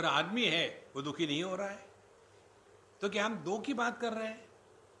 और आदमी है वो दुखी नहीं हो रहा है। तो क्या हम दो की बात कर रहे हैं?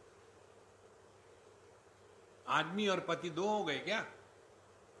 आदमी और पति दो हो गए क्या?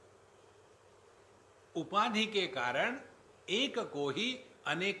 उपाधि के कारण एक को ही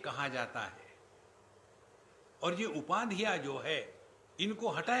अनेक कहा जाता है, और ये उपाधियां जो है इनको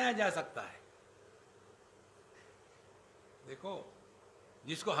हटाया जा सकता है। देखो,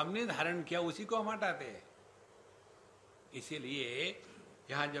 जिसको हमने धारण किया उसी को हम हटाते हैं। इसीलिए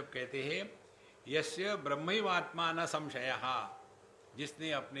यहां जब कहते हैं यस्य ब्रह्मैवात्मा न संशयः,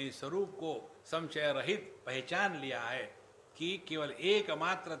 जिसने अपने स्वरूप को संशय रहित पहचान लिया है कि केवल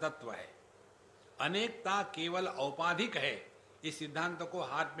एकमात्र तत्व है, अनेकता केवल औपाधिक है, इस सिद्धांत को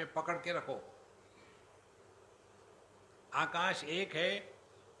हाथ में पकड़ के रखो। आकाश एक है,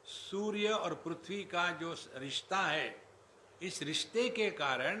 सूर्य और पृथ्वी का जो रिश्ता है, इस रिश्ते के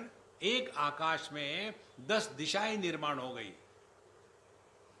कारण एक आकाश में 10 दिशाएं निर्माण हो गई।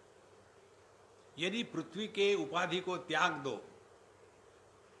 यदि पृथ्वी के उपाधि को त्याग दो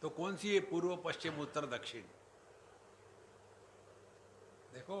तो कौन सी है पूर्व पश्चिम उत्तर दक्षिण?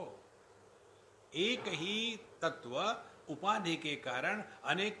 देखो, एक ही तत्व उपाधि के कारण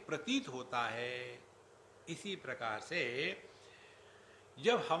अनेक प्रतीत होता है। इसी प्रकार से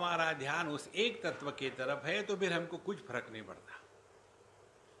जब हमारा ध्यान उस एक तत्व की तरफ है तो फिर हमको कुछ फर्क नहीं पड़ता।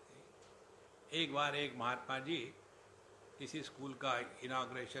 एक बार एक महात्मा जी किसी स्कूल का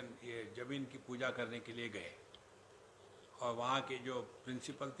इनॉग्रेशन, ये जमीन की पूजा करने के लिए गए, और वहाँ के जो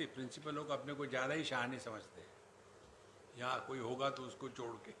प्रिंसिपल थे, प्रिंसिपल लोग अपने को ज़्यादा ही शान नहीं समझते, यहाँ कोई होगा तो उसको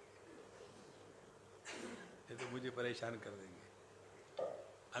छोड़ के, ये तो मुझे परेशान कर देंगे।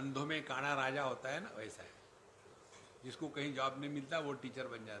 अंधों में काना राजा होता है ना, वैसा है। जिसको कहीं जॉब नहीं मिलता वो टीचर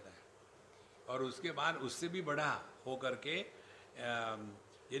बन जाता है, और उसके बाद उससे भी बड़ा हो करके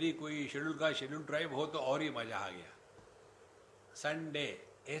यदि कोई शेड्यूल का शेड्यूल ट्राइब हो तो और ही मजा आ गया। Sunday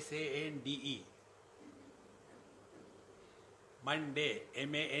SANDE, Monday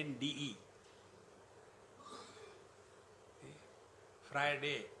MANDE,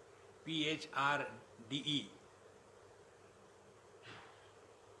 Friday PHRDE।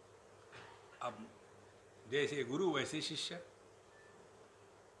 अब जैसे गुरु वैसे शिष्य।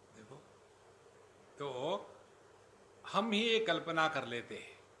 देखो, तो हम ही एक कल्पना कर लेते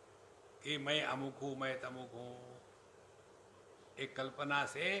हैं कि मैं अमुक हूं, मैं तमुक हूं। एक कल्पना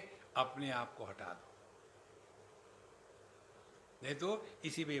से अपने आप को हटा दो, नहीं तो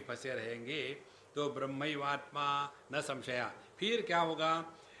इसी में फंसे रहेंगे। तो ब्रह्मैवात्मा न संशया। फिर क्या होगा?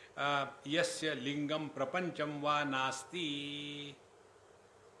 यस्य लिंगम प्रपंचम वा नास्ति,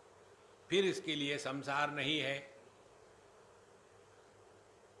 फिर इसके लिए संसार नहीं है।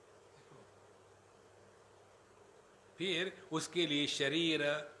 फिर उसके लिए शरीर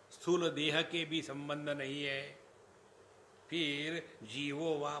स्थूल देह के भी संबंध नहीं है। फिर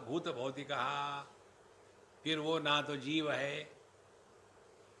जीवो वा भूत भौतिका, फिर वो ना तो जीव है।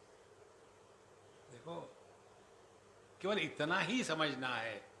 देखो, केवल इतना ही समझना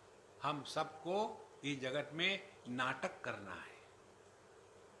है, हम सबको इस जगत में नाटक करना है।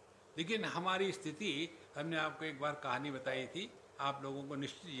 लेकिन हमारी स्थिति, हमने आपको एक बार कहानी बताई थी, आप लोगों को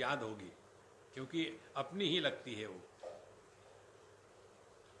निश्चित याद होगी, क्योंकि अपनी ही लगती है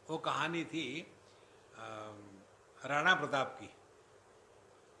वो कहानी थी राणा प्रताप की।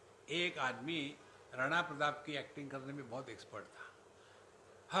 एक आदमी राणा प्रताप की एक्टिंग करने में बहुत एक्सपर्ट था।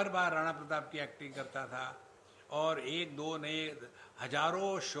 हर बार राणा प्रताप की एक्टिंग करता था, और एक दो नए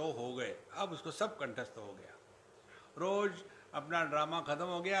हजारों शो हो गए, अब उसको सब कंठस्थ हो गया। रोज अपना ड्रामा खत्म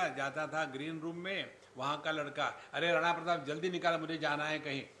हो गया, जाता था ग्रीन रूम में, वहाँ का लड़का, अरे राणा प्रताप जल्दी निकाल, मुझे जाना है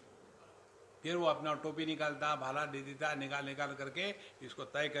कहीं। फिर वो अपना टोपी निकालता, भाला दे देता, निकाल करके इसको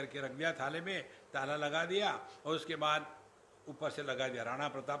तय करके रख दिया थाले में, ताला लगा दिया, और उसके बाद ऊपर से लगा दिया, राणा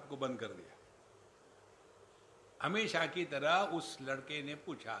प्रताप को बंद कर दिया। हमेशा की तरह उस लड़के ने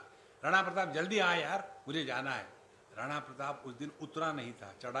पूछा, राणा प्रताप जल्दी आ यार, मुझे जाना है। राणा प्रताप उस दिन उतरा नहीं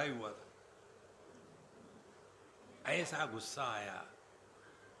था, चढ़ा ही हुआ था। ऐसा गुस्सा आया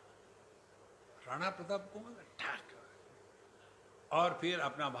राणा प्रताप को, ठाक, और फिर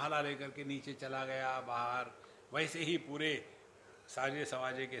अपना भाला लेकर के नीचे चला गया बाहर, वैसे ही पूरे साजे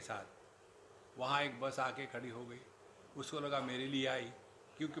सवाजे के साथ। वहाँ एक बस आके खड़ी हो गई, उसको लगा मेरे लिए आई,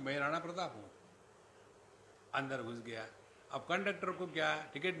 क्योंकि मैं राणा प्रताप हूँ। अंदर घुस गया। अब कंडक्टर को क्या,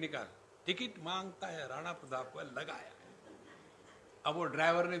 टिकट निकाल, टिकट मांगता है राणा प्रताप को, लगाया। अब वो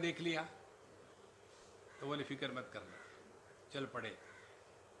ड्राइवर ने देख लिया, तो बोले फिक्र मत करना, चल पड़े।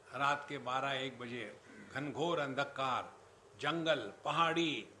 रात के 12-1 बजे घनघोर अंधकार, जंगल,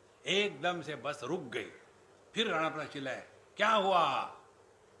 पहाड़ी, एकदम से बस रुक गई। फिर राणा प्रताप चिल्लाए, क्या हुआ?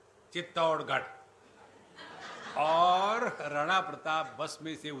 चित्तौड़गढ़। और राणा प्रताप बस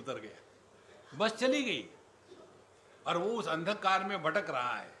में से उतर गया, बस चली गई और वो उस अंधकार में भटक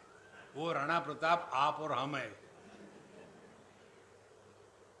रहा है। वो राणा प्रताप आप और हम है।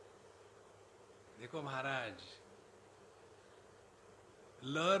 देखो महाराज,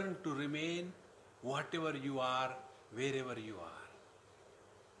 learn to remain what ever you are, where ever you are.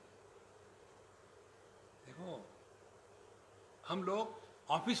 देखो, हम लोग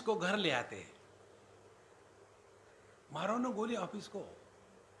ऑफिस को घर ले आते हैं, मारो ना गोली ऑफिस को।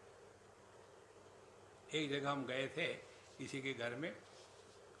 एक जगह हम गए थे किसी के घर में,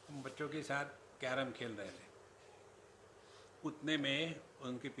 हम बच्चों के साथ कैरम खेल रहे थे। उतने में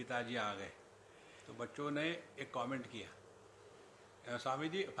उनके पिताजी आ गए, तो बच्चों ने एक कमेंट किया, स्वामी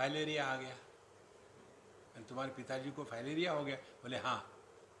जी फाइलेरिया आ गया। तुम्हारे पिताजी को फाइलेरिया हो गया? बोले हाँ।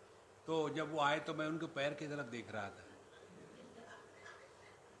 तो जब वो आए तो मैं उनके पैर की तरफ देख रहा था,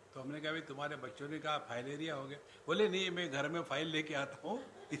 तो हमने कहा भाई तुम्हारे बच्चों ने कहा फाइलेरिया हो गया। बोले नहीं, मैं घर में फाइल लेके आता हूँ,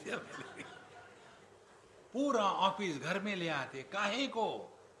 इसे पूरा ऑफिस घर में ले आते, काहे को?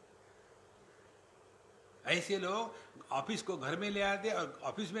 ऐसे लोग ऑफिस को घर में ले आते और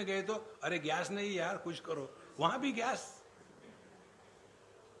ऑफिस में गए तो अरे गैस नहीं यार, कुछ करो, वहां भी गैस।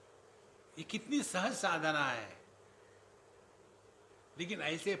 ये कितनी सहज साधना है, लेकिन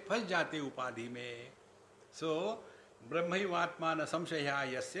ऐसे फंस जाते उपाधि में। सो ब्रह्मैवात्मा न संशया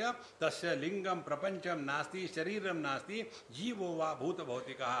यस्य तस्य लिंगम प्रपंचम नास्ति शरीरम नास्ति जीवो वा भूत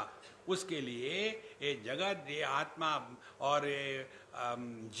भौतिका। उसके लिए ये जगत, ये आत्मा और ये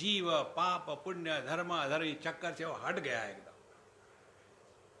जीव, पाप पुण्य धर्म अधर्म चक्कर से वो हट गया एकदम।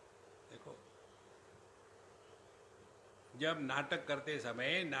 देखो, जब नाटक करते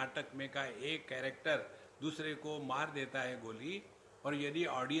समय नाटक में का एक कैरेक्टर दूसरे को मार देता है गोली, और यदि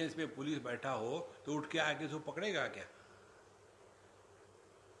ऑडियंस में पुलिस बैठा हो तो उठ के आके उसको पकड़ेगा क्या?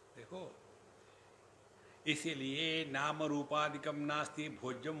 देखो, इसीलिए नाम रूपादिकम नास्ति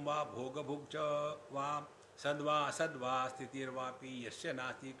भोज्यम वा भोग भुक्च वा सद्वा असद्वा स्थितिर्वापि यस्य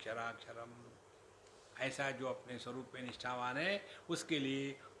नास्ति क्षराक्षरम। ऐसा जो अपने स्वरूप में निष्ठावान है उसके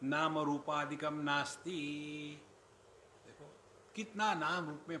लिए नाम रूपादिकम नास्ति। देखो कितना नाम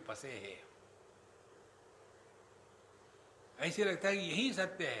रूप में फंसे हैं। ऐसे लगता है कि यही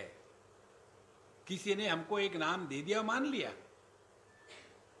सत्य है। किसी ने हमको एक नाम दे दिया, मान लिया।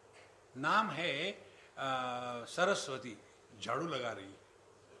 नाम है सरस्वती, झाड़ू लगा रही।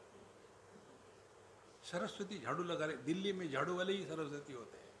 सरस्वती झाड़ू लगा रही, दिल्ली में झाड़ू वाले ही सरस्वती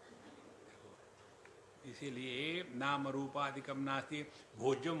होते हैं। इसीलिए नाम रूपादिकम नास्ति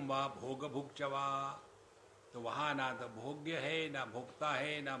भोज्यम वा भोग भुक्च वा। तो वहां ना तो भोग्य है, ना भोक्ता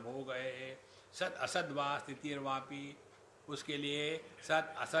है, ना भोग है। सद असद वा स्थितिर्वापि, उसके लिए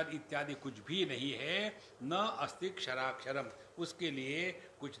सत असत इत्यादि कुछ भी नहीं है। न अस्ति क्षराक्षरम, उसके लिए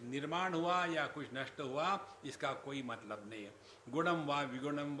कुछ निर्माण हुआ या कुछ नष्ट हुआ इसका कोई मतलब नहीं है। गुणम वा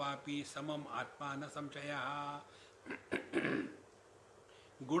विगुणम वापि समम आत्मा न संशया।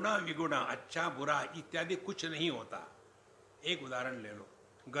 गुण विगुण, अच्छा बुरा इत्यादि कुछ नहीं होता। एक उदाहरण ले लो,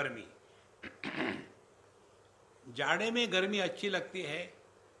 गर्मी। जाड़े में गर्मी अच्छी लगती है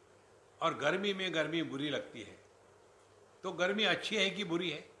और गर्मी में गर्मी बुरी लगती है। तो गर्मी अच्छी है कि बुरी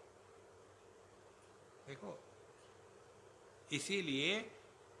है? देखो, इसीलिए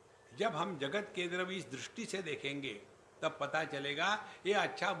जब हम जगत के तरफ इस दृष्टि से देखेंगे तब पता चलेगा ये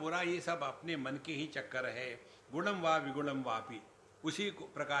अच्छा बुरा ये सब अपने मन के ही चक्कर है। गुणम वा विगुणम वापि। उसी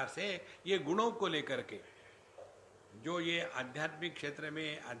प्रकार से ये गुणों को लेकर के जो ये आध्यात्मिक क्षेत्र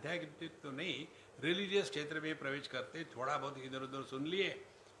में, आध्यात्मिक तो नहीं, रिलीजियस क्षेत्र में प्रवेश करते, थोड़ा बहुत इधर उधर सुन लिए,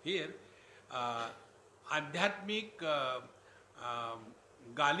 फिर आध्यात्मिक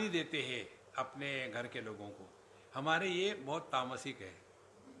गाली देते हैं अपने घर के लोगों को। हमारे ये बहुत तामसिक है।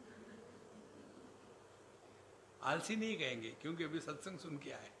 आलसी नहीं कहेंगे क्योंकि अभी सत्संग सुन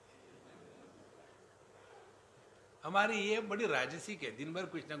के आए। हमारी ये बड़ी राजसिक है, दिन भर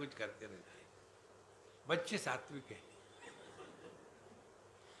कुछ ना कुछ करते रहते हैं। बच्चे सात्विक है।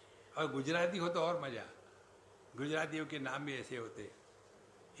 और गुजराती हो तो और मजा। गुजरातियों के नाम भी ऐसे होते।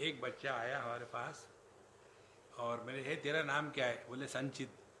 एक बच्चा आया हमारे पास और मैंने, हे तेरा नाम क्या है? बोले संचित।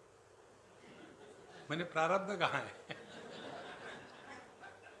 मैंने प्रारब्ध कहाँ है?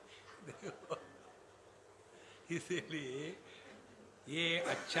 देखो, इसीलिए ये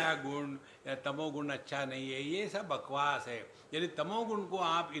अच्छा गुण या तमोगुण अच्छा नहीं है, ये सब बकवास है। यदि तमोगुण को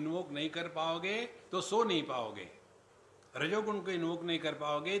आप इन्वोक नहीं कर पाओगे तो सो नहीं पाओगे, रजोगुण को इन्वोक नहीं कर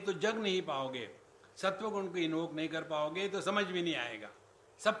पाओगे तो जग नहीं पाओगे, सत्व गुण को इन्वोक नहीं कर पाओगे तो समझ भी नहीं आएगा।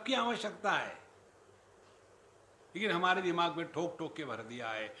 सबकी आवश्यकता है, लेकिन हमारे दिमाग में ठोक ठोक के भर दिया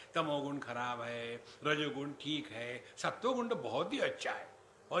है तमोगुण खराब है, रजोगुण ठीक है, सत्वगुण तो बहुत ही अच्छा है।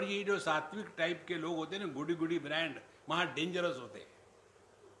 और ये जो सात्विक टाइप के लोग होते हैं ना, गुडी गुडी ब्रांड, वहां डेंजरस होते हैं।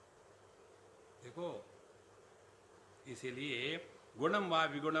 देखो, इसीलिए गुणम वा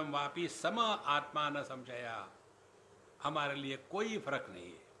विगुणम वापि सम आत्मा न संशया, हमारे लिए कोई फर्क नहीं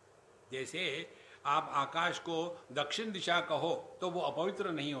है। जैसे आप आकाश को दक्षिण दिशा कहो तो वो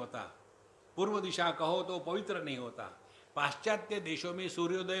अपवित्र नहीं होता, पूर्व दिशा कहो तो पवित्र नहीं होता। पाश्चात्य देशों में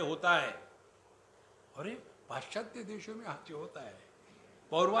सूर्योदय होता है, अरे पाश्चात्य देशों में आज होता है,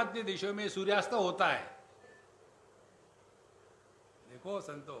 पौर्वात्य देशों में सूर्यास्त होता है। देखो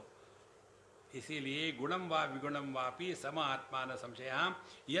संतो, इसीलिए गुणम वा विगुणम वापि सम आत्मा न संशया,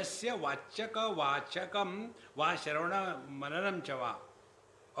 यस्य वाचक वाचकम वा श्रवण मननम च वा,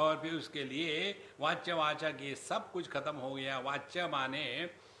 और फिर उसके लिए वाच्य वाचक ये सब कुछ खत्म हो गया। वाच्य माने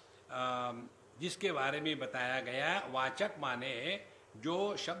जिसके बारे में बताया गया, वाचक माने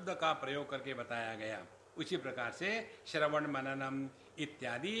जो शब्द का प्रयोग करके बताया गया। उसी प्रकार से श्रवण मननम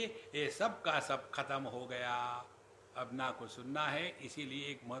इत्यादि ये सब का सब खत्म हो गया। अब ना कुछ सुनना है। इसीलिए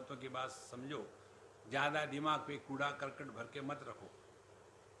एक महत्व की बात समझो, ज्यादा दिमाग पे कूड़ा करकट भर के मत रखो।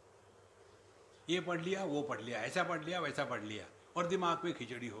 ये पढ़ लिया, वो पढ़ लिया, ऐसा पढ़ लिया, वैसा पढ़ लिया, और दिमाग में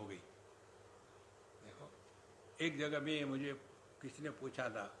खिचड़ी हो गई। देखो, एक जगह में मुझे किसी ने पूछा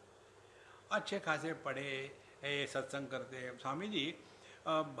था, अच्छे खासे पढ़े सत्संग करते हैं, स्वामी जी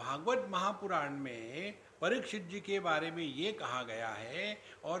भागवत महापुराण में परीक्षित जी के बारे में ये कहा गया है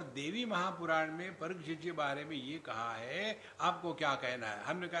और देवी महापुराण में परीक्षित जी के बारे में ये कहा है, आपको क्या कहना है?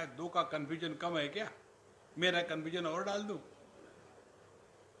 हमने कहा दो का कंफ्यूजन कम है क्या, मेरा कंफ्यूजन और डाल दूं?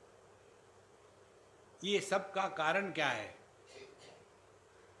 ये सब का कारण क्या है?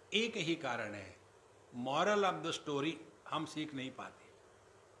 एक ही कारण है, मॉरल ऑफ द स्टोरी हम सीख नहीं पाते।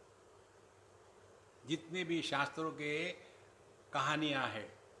 जितने भी शास्त्रों के कहानियां हैं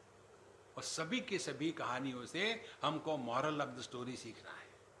और सभी के सभी कहानियों से हमको मॉरल ऑफ द स्टोरी सीखना है।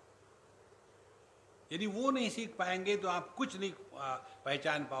 यदि वो नहीं सीख पाएंगे तो आप कुछ नहीं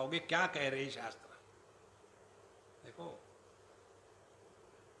पहचान पाओगे क्या कह रहे शास्त्र। देखो,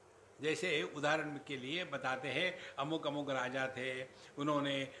 जैसे उदाहरण के लिए बताते हैं, अमुक अमुक राजा थे,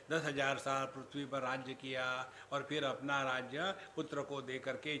 उन्होंने 10,000 साल पृथ्वी पर राज्य किया और फिर अपना राज्य पुत्र को दे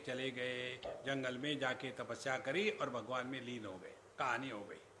करके चले गए, जंगल में जाके तपस्या करी और भगवान में लीन हो गए। कहानी हो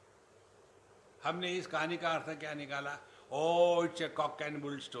गई। हमने इस कहानी का अर्थ क्या निकाला? Oh it's a cock and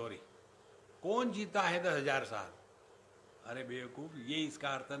bull story. कौन जीता है 10,000 साल? अरे बेवकूफ, ये इसका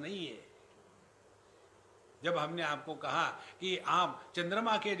अर्थ नहीं है। जब हमने आपको कहा कि आप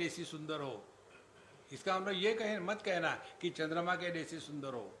चंद्रमा के जैसी सुंदर हो, इसका मतलब ये कहे मत कहना कि चंद्रमा के जैसी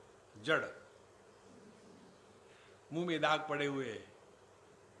सुंदर हो, जड़, मुंह में दाग पड़े हुए,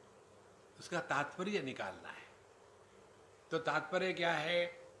 उसका तात्पर्य निकालना है। तो तात्पर्य क्या है?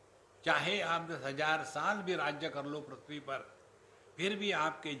 चाहे आप 10,000 साल भी राज्य कर लो पृथ्वी पर, फिर भी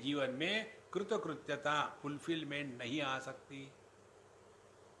आपके जीवन में कृतकृत्यता, फुलफिलमेंट नहीं आ सकती।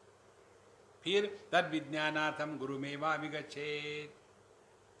 फिर तद विज्ञानार्थम गुरुमेवा विगच्छेत।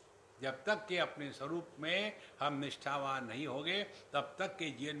 जब तक के अपने स्वरूप में हम निष्ठावान नहीं होंगे, तब तक के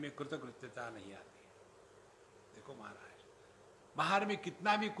जीवन में कृतकृत्यता नहीं आती। देखो महाराज, बाहर में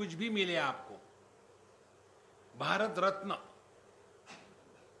कितना भी कुछ भी मिले आपको, भारत रत्न,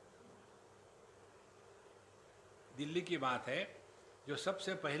 दिल्ली की बात है, जो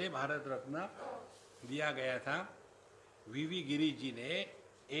सबसे पहले भारत रत्न दिया गया था, वीवी गिरी जी ने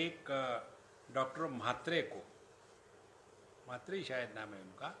एक डॉक्टर म्हात्रे को, म्हात्रे शायद नाम है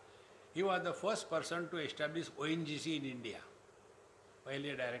उनका, he was the first person to establish ONGC in India,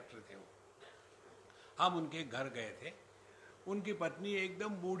 पहले डायरेक्टर थे वो। हम उनके घर गए थे। उनकी पत्नी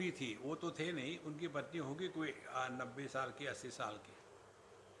एकदम बूढ़ी थी, वो तो थे नहीं, उनकी पत्नी होगी कोई 90 साल की, 80 साल की।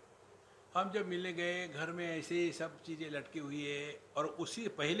 हम जब मिलने गए, घर में ऐसे ही सब चीज़ें लटकी हुई है, और उसी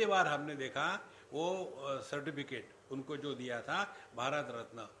पहले बार हमने देखा वो सर्टिफिकेट उनको जो दिया था भारत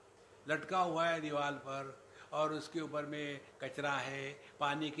रत्न लटका हुआ है दीवार पर, और उसके ऊपर में कचरा है,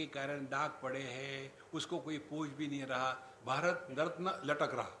 पानी के कारण दाग पड़े हैं, उसको कोई पूछ भी नहीं रहा, भारत रत्न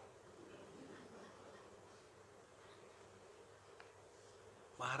लटक रहा।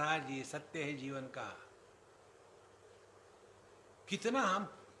 महाराज, ये सत्य है जीवन का। कितना हम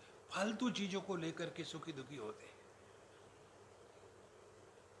फालतू चीजों को लेकर के सुखी दुखी होते हैं।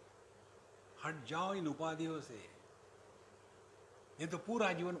 हट जाओ इन उपाधियों से, ये तो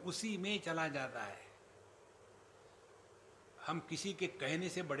पूरा जीवन उसी में चला जाता है। हम किसी के कहने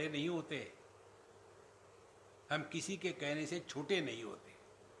से बड़े नहीं होते, हम किसी के कहने से छोटे नहीं होते।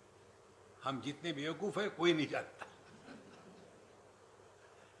 हम जितने बेवकूफ है कोई नहीं जानता।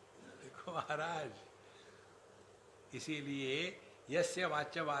 देखो महाराज, इसीलिए यस्य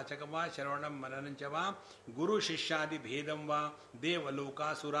वाच्य वाचकम वा श्रवणम मननं च वा गुरु शिष्यादि भेदम वा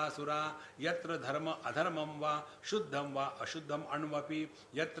देवलोका सुरासुरा यत्र धर्म अधर्मम वा शुद्धम वा अशुद्धम अण्वपि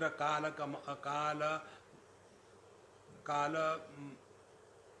यत्र कालकम अकाल काल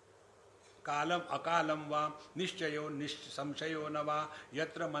कालम अकालम वा निश्चयो संशयो न वा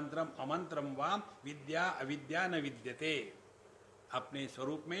यत्र मंत्रम अमंत्रम वा विद्या अविद्या न विद्यते। अपने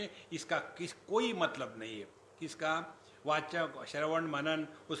स्वरूप में इसका कोई मतलब नहीं है। किसका? वाच्य श्रवण मनन,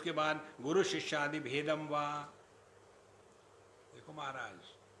 उसके बाद गुरु शिष्यादि भेदम वा। देखो महाराज,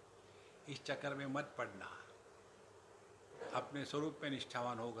 इस चक्कर में मत पड़ना, अपने स्वरूप में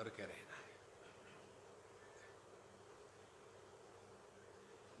निष्ठावान होकर के रहना है।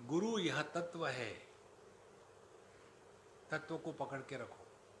 गुरु यह तत्व है, तत्व को पकड़ के रखो।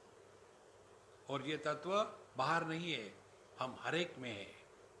 और ये तत्व बाहर नहीं है, हम हर एक में है।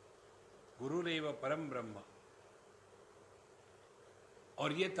 गुरुरेव परम ब्रह्म।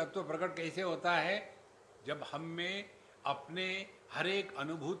 और ये तत्व प्रकट कैसे होता है? जब हम में अपने हर एक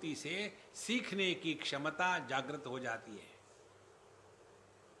अनुभूति से सीखने की क्षमता जागृत हो जाती है।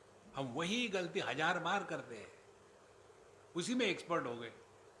 हम वही गलती 1000 बार करते हैं, उसी में एक्सपर्ट हो गए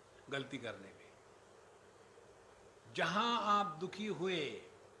गलती करने में। जहां आप दुखी हुए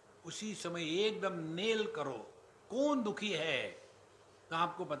उसी समय एकदम नेल करो कौन दुखी है, तो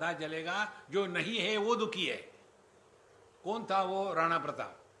आपको पता चलेगा जो नहीं है वो दुखी है। कौन था वो? राणा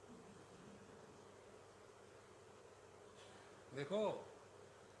प्रताप। देखो,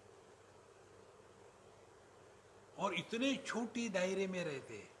 और इतने छोटी दायरे में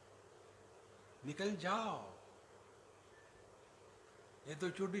रहते, निकल जाओ। ये तो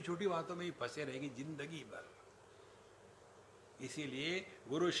छोटी छोटी बातों में ही फंसे रहेगी जिंदगी भर। इसीलिए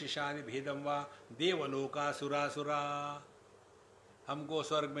गुरु शिष्यादि भेदम वा देवलोका सुरासुरा। हमको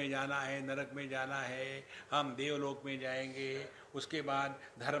स्वर्ग में जाना है, नरक में जाना है, हम देवलोक में जाएंगे। उसके बाद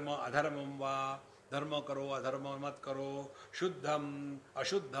धर्म अधर्मम वा, धर्म करो अधर्म मत करो, शुद्धम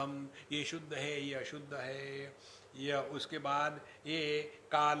अशुद्धम, ये शुद्ध है ये अशुद्ध है। यह उसके बाद ये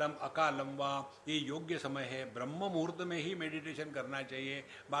कालम अकालम वा, ये योग्य समय है। ब्रह्म मुहूर्त में ही मेडिटेशन करना चाहिए,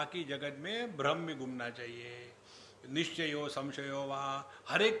 बाकी जगत में भ्रम में घूमना चाहिए। निश्चयो संशयो वा,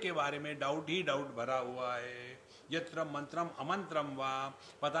 हर एक के बारे में डाउट ही डाउट भरा हुआ है। यत्र मंत्रम अमंत्रम वा,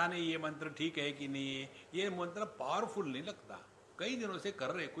 पता नहीं ये मंत्र ठीक है कि नहीं, ये मंत्र पावरफुल नहीं लगता, कई दिनों से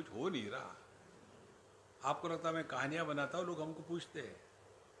कर रहे कुछ हो नहीं रहा। आपको लगता मैं कहानियां बनाता हूँ, लोग हमको पूछते हैं।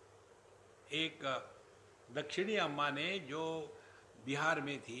 एक दक्षिणी अम्मा ने जो बिहार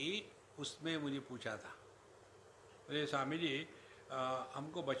में थी, उसमें मुझे पूछा था, बोले स्वामी जी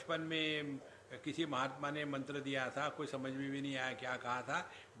हमको बचपन में किसी महात्मा ने मंत्र दिया था, कोई समझ में भी नहीं आया क्या कहा था,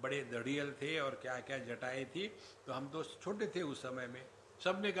 बड़े दड़ियल थे और क्या क्या जटाएं थी, तो हम तो छोटे थे उस समय में,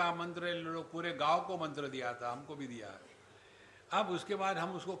 सबने कहा मंत्र, लोग पूरे गांव को मंत्र दिया था, हमको भी दिया। अब उसके बाद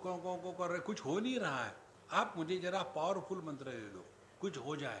हम उसको को कर रहे, कुछ हो नहीं रहा है, आप मुझे जरा पावरफुल मंत्र दे दो, कुछ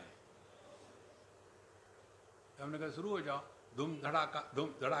हो जाए। हमने कहा शुरू हो जाओ, धूम धड़ाका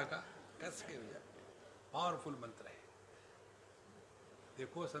कैसे हो जाए, पावरफुल मंत्र है।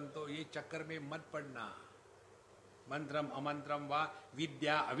 देखो संतो, ये चक्कर में मत पड़ना। मंत्रम अमंत्रम वा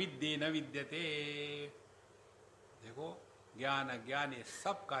विद्या अविद्ये न विद्यते। देखो, ज्ञान अज्ञान ये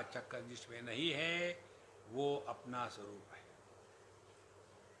सब का चक्कर जिसमें नहीं है वो अपना स्वरूप है।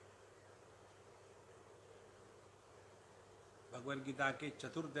 भगवद गीता के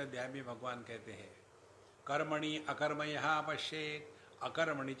 4th अध्याय में भगवान कहते हैं, कर्मणि अकर्मयः पश्येत्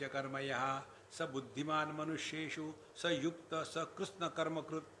अकर्मणि च कर्मयः स बुद्धिमान मनुष्येषु स युक्त स कृष्ण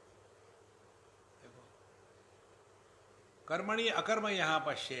कर्मकृत। देखो, कर्मणि अकर्मयः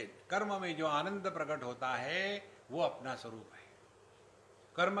पश्येत्, कर्म में जो आनंद प्रकट होता है वो अपना स्वरूप है।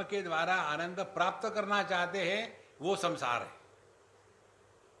 कर्म के द्वारा आनंद प्राप्त करना चाहते हैं वो संसार है।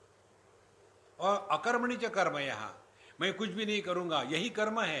 और अकर्मणि च कर्मयः, मैं कुछ भी नहीं करूंगा यही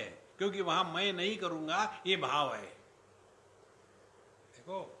कर्म है, क्योंकि वहां मैं नहीं करूंगा ये भाव है।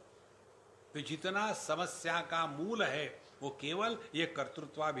 देखो, तो जितना समस्या का मूल है वो केवल ये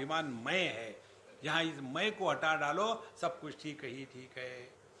कर्तृत्वाभिमान मैं है। जहां इस मैं को हटा डालो सब कुछ ठीक ही ठीक है।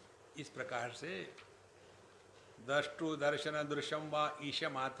 इस प्रकार से दृष्टु दर्शन दृश्यम व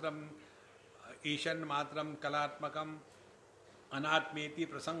ईशन मात्रम कलात्मकम अनात्मेति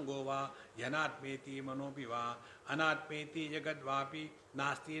प्रसंगो वा यनात्मेति मनोपि वा अनात्मेति जगद्वापि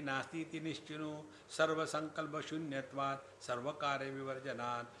नास्ति नास्तीति निश्चिनु सर्वसंकल्प शून्यत्वात् सर्वकार्य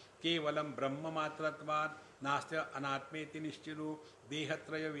विवर्जनात् केवलम ब्रह्म मात्रत्वात् नास्ति अनात्मेति निश्चिनु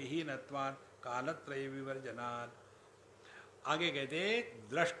देहत्रय विहीनत्वात् कालत्रय विवर्जनात्। आगे कहते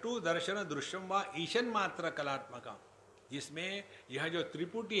द्रष्टु दर्शन दृश्यम व ईशन मात्र कलात्मका, जिसमें यह जो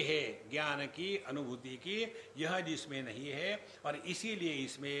त्रिपुटी है ज्ञान की अनुभूति की, यह जिसमें नहीं है, और इसीलिए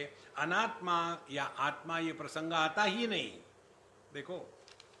इसमें अनात्मा या आत्मा ये प्रसंग आता ही नहीं। देखो,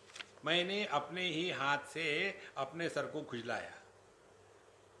 मैंने अपने ही हाथ से अपने सर को खुजलाया,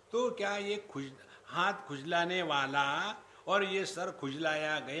 तो क्या ये हाथ खुजलाने वाला और ये सर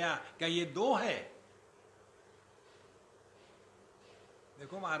खुजलाया गया, क्या ये दो है?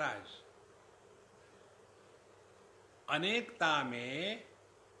 देखो महाराज, अनेकता में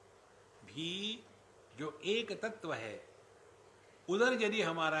भी जो एक तत्व है, उधर यदि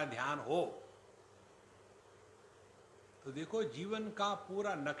हमारा ध्यान हो तो देखो जीवन का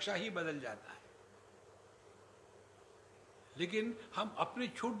पूरा नक्शा ही बदल जाता है। लेकिन हम अपनी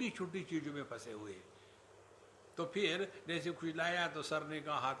छोटी छोटी चीजों में फंसे हुए, तो फिर जैसे खुजलाया तो सर ने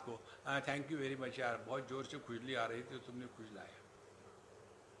कहा हाथ को, थैंक यू वेरी मच यार, बहुत जोर से खुजली आ रही थी तो तुमने खुजलाया।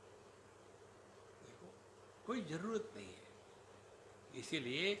 देखो, कोई जरूरत नहीं है।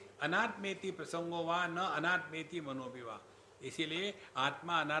 इसीलिए अनात्मेति प्रसंगो वा न अनात्मेति मनोविवा, इसीलिए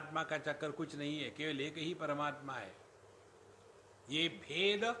आत्मा अनात्मा का चक्कर कुछ नहीं है, केवल एक ही परमात्मा है। ये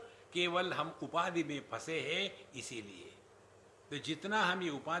भेद केवल हम उपाधि में फंसे हैं, इसीलिए। तो जितना हम ये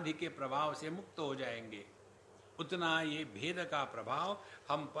उपाधि के प्रभाव से मुक्त हो जाएंगे, उतना ये भेद का प्रभाव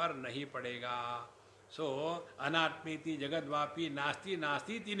हम पर नहीं पड़ेगा। सो अनात्मेति जगद्वापी नास्ति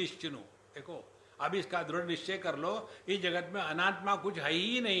नास्ति निश्चिनु। देखो, अब इसका दृढ़ निश्चय कर लो, इस जगत में अनात्मा कुछ है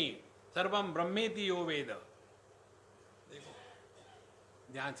ही नहीं, सर्वम ब्रह्मेति यो वेद। देखो,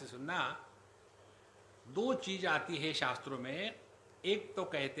 ध्यान से सुनना, दो चीज आती है शास्त्रों में। एक तो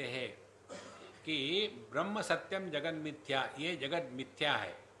कहते हैं कि ब्रह्म सत्यम जगत मिथ्या, ये जगत मिथ्या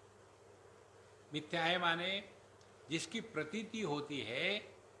है। मिथ्या है माने जिसकी प्रतीति होती है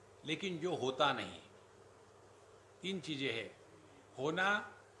लेकिन जो होता नहीं। तीन चीजें हैं,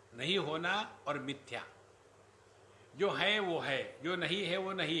 होना, नहीं होना और मिथ्या। जो है वो है, जो नहीं है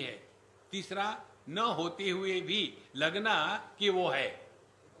वो नहीं है। तीसरा, न होते हुए भी लगना कि वो है।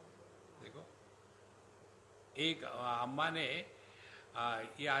 देखो, एक अम्मा ने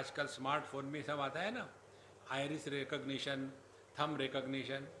ये आजकल स्मार्टफोन में सब आता है ना, आइरिस रिकॉग्निशन, थंब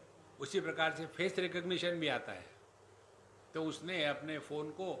रिकॉग्निशन, उसी प्रकार से फेस रिकॉग्निशन भी आता है। तो उसने अपने फ़ोन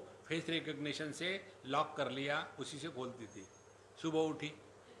को फेस रिकॉग्निशन से लॉक कर लिया, उसी से खोलती थी। सुबह उठी,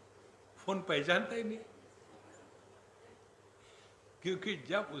 फ़ोन पहचानता ही नहीं, क्योंकि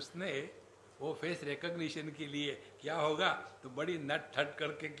जब उसने वो फेस रिकॉग्निशन के लिए क्या होगा तो बड़ी नट ठट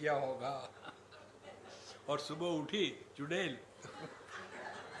करके किया होगा, और सुबह उठी चुड़ैल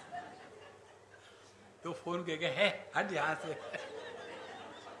तो फोन कह है हट यहां से।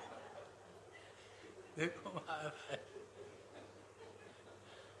 देखो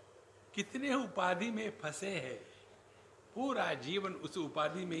कितने उपाधि में फंसे हैं, पूरा जीवन उस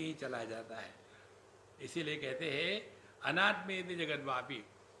उपाधि में ही चला जाता है। इसीलिए कहते हैं अनात्मेति जगद्वापी।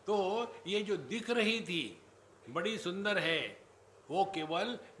 तो ये जो दिख रही थी बड़ी सुंदर है, वो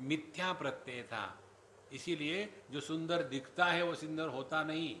केवल मिथ्या प्रत्यय था। इसीलिए जो सुंदर दिखता है वो सुंदर होता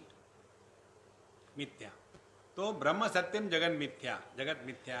नहीं, मिथ्या। तो ब्रह्म सत्यम जगत मिथ्या, जगत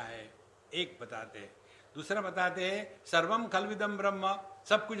मिथ्या है, एक बताते हैं। दूसरा बताते हैं सर्वम खलविदम ब्रह्म,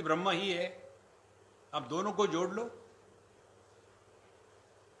 सब कुछ ब्रह्म ही है। अब दोनों को जोड़ लो,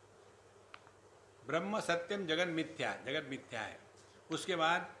 ब्रह्म सत्यम जगत मिथ्या, जगत मिथ्या है। उसके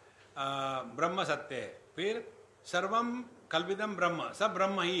बाद ब्रह्म सत्य है, फिर सर्वम खलविदम ब्रह्म, सब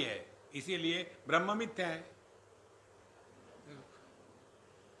ब्रह्म ही है, इसीलिए ब्रह्म मिथ्या है।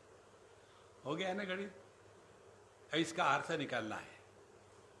 हो गया ना घड़ी। इसका अर्थ निकालना है।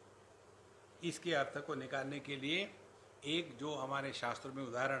 इसके अर्थ को निकालने के लिए एक जो हमारे शास्त्रों में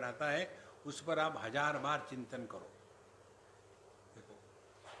उदाहरण आता है, उस पर आप 1000 बार चिंतन करो। देखो,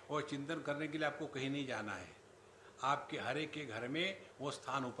 वो चिंतन करने के लिए आपको कहीं नहीं जाना है, आपके हर एक के घर में वो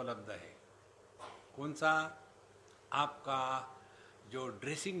स्थान उपलब्ध है। कौन सा? आपका जो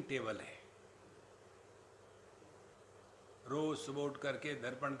ड्रेसिंग टेबल है। रोज सुबह उठ करके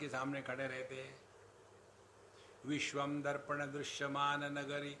दर्पण के सामने खड़े रहते हैं। विश्वम दर्पण दृश्यमान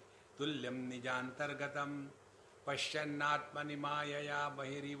नगरी तुल्यम निजांतर्गतम पश्यन्नात्मनि मायया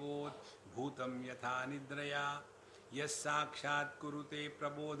बहिरिवोत भूतम यथा निद्रया यस्साक्षात् कुरुते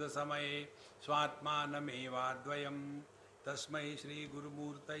प्रबोध समये स्वात्मानमेवाद्वयम् तस्मै श्री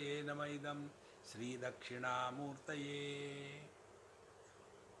गुरुमूर्तये नमः इदं श्री दक्षिणामूर्तये।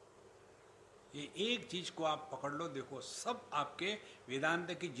 ये एक चीज को आप पकड़ लो, देखो सब आपके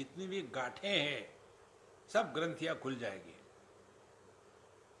वेदांत की जितनी भी गांठें हैं, सब ग्रंथियां खुल जाएगी।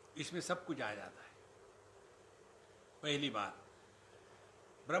 इसमें सब कुछ आ जाता है। पहली बात,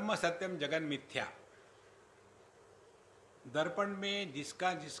 ब्रह्म सत्यम जगन मिथ्या। दर्पण में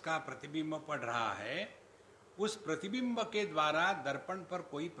जिसका जिसका प्रतिबिंब पड़ रहा है, उस प्रतिबिंब के द्वारा दर्पण पर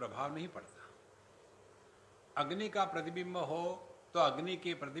कोई प्रभाव नहीं पड़ता। अग्नि का प्रतिबिंब हो तो अग्नि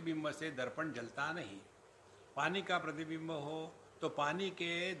के प्रतिबिंब से दर्पण जलता नहीं। पानी का प्रतिबिंब हो तो पानी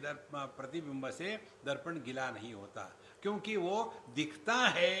के प्रतिबिंब से दर्पण गीला नहीं होता, क्योंकि वो दिखता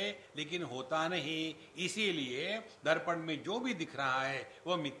है लेकिन होता नहीं। इसीलिए दर्पण में जो भी दिख रहा है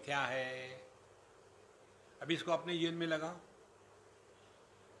वो मिथ्या है। अभी इसको अपने जीवन में लगाओ,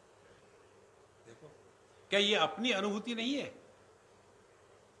 देखो क्या ये अपनी अनुभूति नहीं है?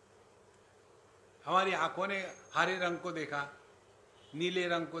 हमारी आंखों ने हरे रंग को देखा, नीले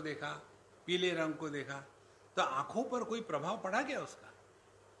रंग को देखा, पीले रंग को देखा, तो आंखों पर कोई प्रभाव पड़ा क्या उसका?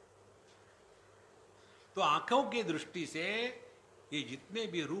 तो आंखों की दृष्टि से ये जितने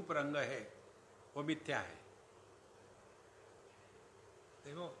भी रूप रंग है वो मिथ्या है।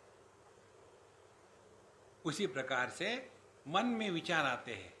 देखो, उसी प्रकार से मन में विचार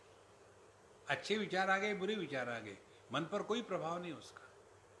आते हैं, अच्छे विचार आ गए, बुरे विचार आ गए, मन पर कोई प्रभाव नहीं उसका।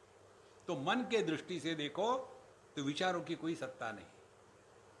 तो मन के दृष्टि से देखो तो विचारों की कोई सत्ता नहीं।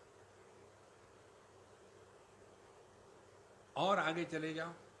 और आगे चले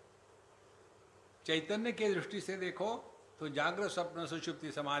जाओ, चैतन्य के दृष्टि से देखो तो जागृत स्वप्न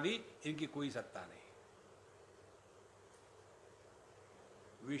सुषुप्ति समाधि इनकी कोई सत्ता नहीं।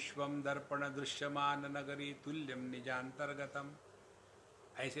 विश्वम दर्पण दृश्यमान नगरी तुल्यम निजांतर्गतम,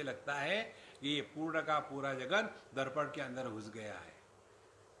 ऐसे लगता है कि ये पूर्ण का पूरा जगत दर्पण के अंदर घुस गया है।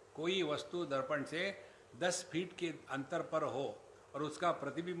 कोई वस्तु दर्पण से 10 फीट के अंतर पर हो और उसका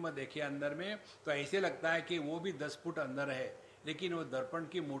प्रतिबिंब देखे अंदर में, तो ऐसे लगता है कि वो भी 10 फुट अंदर है, लेकिन वो दर्पण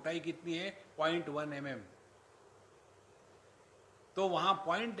की मोटाई कितनी है? 0.1 mm। तो वहां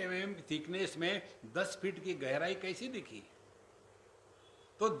 0.1 mm थिकनेस में 10 फीट की गहराई कैसी दिखी?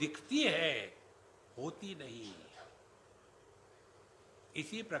 तो दिखती है, होती नहीं।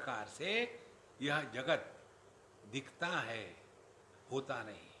 इसी प्रकार से यह जगत दिखता है, होता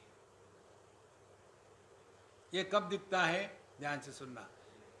नहीं। ये कब दिखता है? ध्यान से सुनना।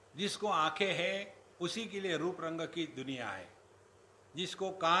 जिसको आंखें हैं उसी के लिए रूप रंग की दुनिया है, जिसको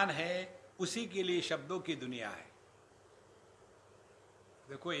कान है उसी के लिए शब्दों की दुनिया है।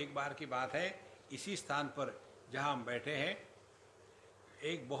 देखो, एक बार की बात है, इसी स्थान पर जहां हम बैठे हैं,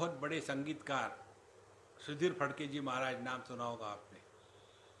 एक बहुत बड़े संगीतकार सुधीर फड़के जी महाराज, नाम सुना होगा आपने,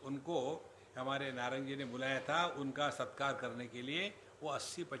 उनको हमारे नारंग जी ने बुलाया था उनका सत्कार करने के लिए। वो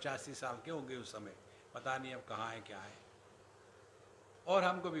 80-85 साल के हो गए उस समय, पता नहीं अब कहाँ है क्या है। और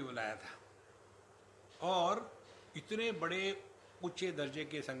हमको भी बुलाया था। और इतने बड़े ऊंचे दर्जे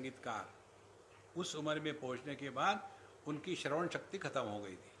के संगीतकार उस उम्र में पहुंचने के बाद उनकी श्रवण शक्ति खत्म हो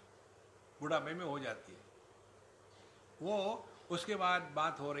गई थी, बुढ़ापे में हो जाती है। वो उसके बाद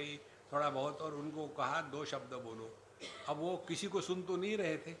बात हो रही थोड़ा बहुत, और उनको कहा 2 शब्द बोलो। अब वो किसी को सुन तो नहीं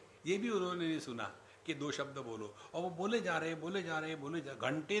रहे थे, ये भी उन्होंने नहीं सुना कि 2 शब्द बोलो, और वो बोले जा रहे,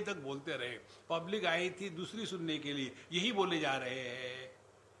 घंटे तक बोलते रहे। पब्लिक आई थी दूसरी सुनने के लिए, यही बोले जा रहे हैं।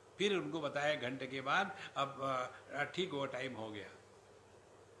 फिर उनको बताया घंटे के बाद, अब ठीक वो टाइम हो गया।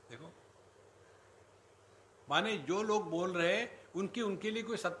 देखो, माने जो लोग बोल रहे उनके लिए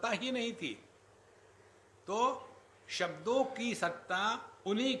कोई सत्ता ही नहीं थी। तो शब्दों की सत्ता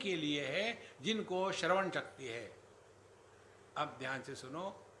उन्हीं के लिए है जिनको श्रवण शक्ति है। अब ध्यान से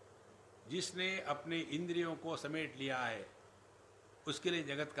सुनो, जिसने अपने इंद्रियों को समेट लिया है उसके लिए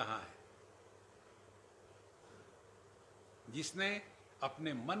जगत कहाँ है? जिसने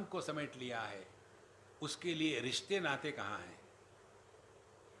अपने मन को समेट लिया है उसके लिए रिश्ते नाते कहाँ हैं?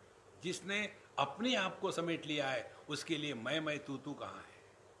 जिसने अपने आप को समेट लिया है उसके लिए मैं तू कहाँ है?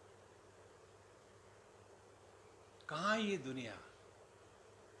 कहाँ ये दुनिया?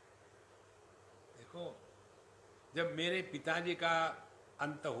 देखो, जब मेरे पिताजी का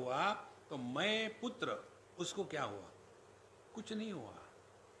अंत हुआ तो मैं पुत्र, उसको क्या हुआ? कुछ नहीं हुआ,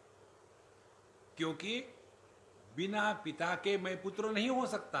 क्योंकि बिना पिता के मैं पुत्र नहीं हो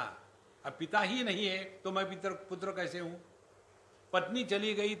सकता। अब पिता ही नहीं है तो मैं पुत्र कैसे हूं? पत्नी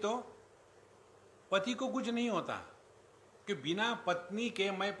चली गई तो पति को कुछ नहीं होता, कि बिना पत्नी के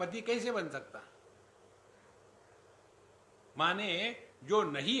मैं पति कैसे बन सकता? माने जो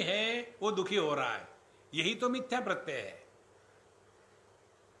नहीं है वो दुखी हो रहा है, यही तो मिथ्या प्रत्यय है।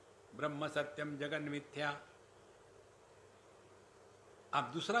 ब्रह्म सत्यम जगन मिथ्या।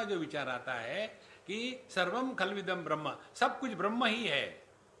 अब दूसरा जो विचार आता है कि सर्वम खलविदम ब्रह्म, सब कुछ ब्रह्म ही है।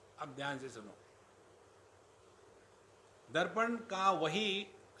 अब ध्यान से सुनो, दर्पण का वही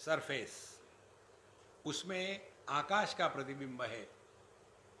सरफेस, उसमें आकाश का प्रतिबिंब है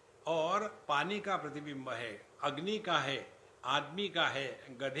और पानी का प्रतिबिंब है, अग्नि का है, आदमी का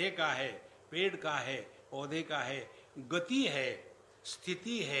है, गधे का है, पेड़ का है, पौधे का है, गति है,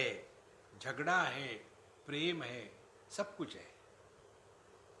 स्थिति है, झगड़ा है, प्रेम है, सब कुछ है।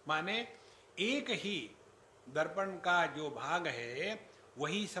 माने एक ही दर्पण का जो भाग है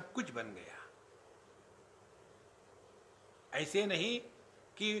वही सब कुछ बन गया। ऐसे नहीं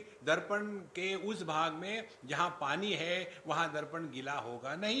कि दर्पण के उस भाग में जहां पानी है वहां दर्पण गीला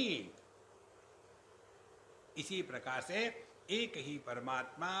होगा, नहीं। इसी प्रकार से एक ही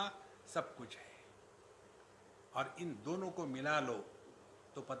परमात्मा सब कुछ है। और इन दोनों को मिला लो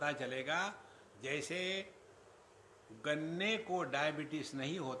तो पता चलेगा, जैसे गन्ने को डायबिटीज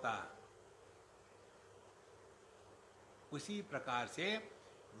नहीं होता, उसी प्रकार से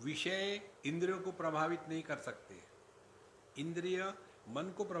विषय इंद्रियों को प्रभावित नहीं कर सकते, इंद्रिय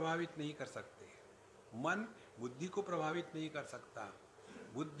मन को प्रभावित नहीं कर सकते, मन बुद्धि को प्रभावित नहीं कर सकता,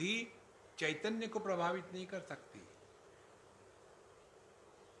 बुद्धि चैतन्य को प्रभावित नहीं कर सकती।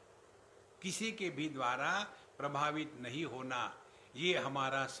 किसी के भी द्वारा प्रभावित नहीं होना, ये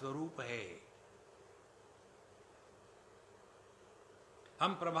हमारा स्वरूप है।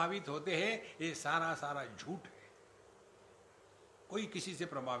 हम प्रभावित होते हैं, ये सारा सारा झूठ है। कोई किसी से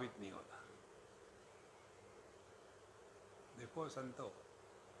प्रभावित नहीं होता। देखो संतो,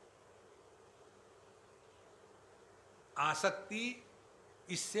 आसक्ति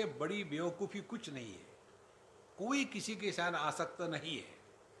इससे बड़ी बेवकूफी कुछ नहीं है। कोई किसी के साथ आसक्त नहीं है।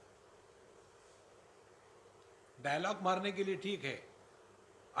 डायलॉग मारने के लिए ठीक है,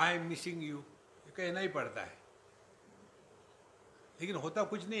 आई एम मिसिंग यू, ये कहना ही पड़ता है, लेकिन होता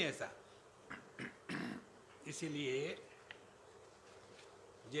कुछ नहीं ऐसा। इसीलिए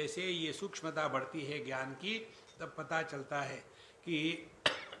जैसे ये सूक्ष्मता बढ़ती है ज्ञान की, तब पता चलता है कि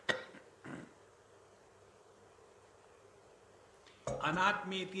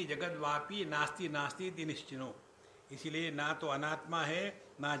अनात्मेति जगद्वापी नास्ति नास्ति निश्चिनो। इसीलिए ना तो अनात्मा है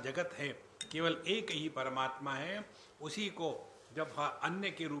ना जगत है, केवल एक ही परमात्मा है। उसी को जब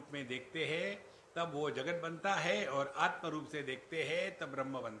अन्य के रूप में देखते हैं तब वो जगत बनता है, और आत्म रूप से देखते हैं तब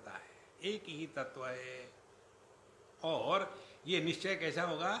ब्रह्म बनता है। एक ही तत्व है। और ये निश्चय कैसा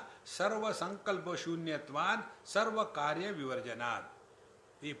होगा? सर्व संकल्प शून्यत्वाद सर्व कार्य विवर्जनाद।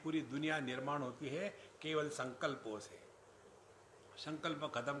 ये पूरी दुनिया निर्माण होती है केवल संकल्पों से।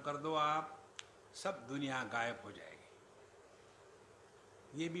 संकल्प खत्म कर दो आप, सब दुनिया गायब हो जाएगी।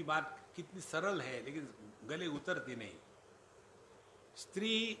 ये भी बात कितनी सरल है, लेकिन गले उतरती नहीं।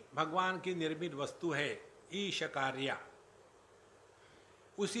 स्त्री भगवान की निर्मित वस्तु है, ईश कार्या।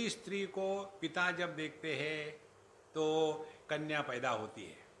 उसी स्त्री को पिता जब देखते हैं तो कन्या पैदा होती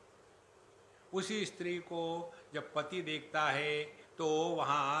है। उसी स्त्री को जब पति देखता है तो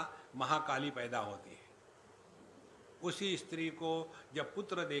वहाँ महाकाली पैदा होती है। उसी स्त्री को जब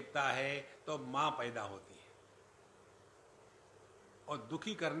पुत्र देखता है तो माँ पैदा होती है। और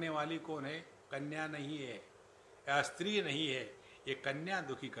दुखी करने वाली कौन है? कन्या नहीं है या स्त्री नहीं है, ये कन्या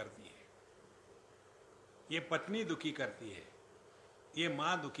दुखी करती है, ये पत्नी दुखी करती है, ये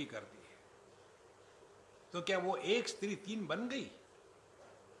माँ दुखी करती है। तो क्या वो एक स्त्री तीन बन गई?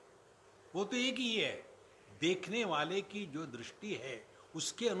 वो तो एक ही है। देखने वाले की जो दृष्टि है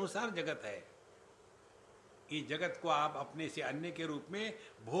उसके अनुसार जगत है। इस जगत को आप अपने से अन्य के रूप में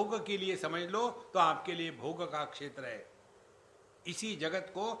भोग के लिए समझ लो तो आपके लिए भोग का क्षेत्र है। इसी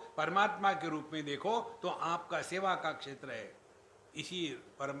जगत को परमात्मा के रूप में देखो तो आपका सेवा का क्षेत्र है। इसी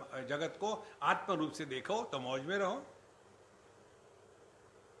जगत को आत्म रूप से देखो तो मौज में रहो।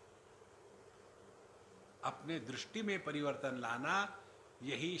 अपने दृष्टि में परिवर्तन लाना,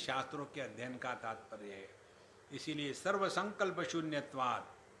 यही शास्त्रों के अध्ययन का तात्पर्य है। इसीलिए सर्व संकल्प शून्यत्वाद,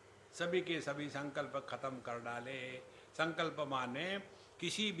 सभी के सभी संकल्प खत्म कर डाले। संकल्प माने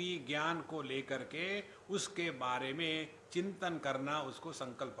किसी भी ज्ञान को लेकर के उसके बारे में चिंतन करना, उसको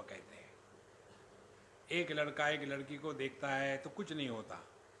संकल्प कहते हैं। एक लड़का एक लड़की को देखता है तो कुछ नहीं होता।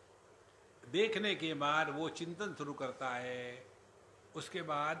 देखने के बाद वो चिंतन शुरू करता है, उसके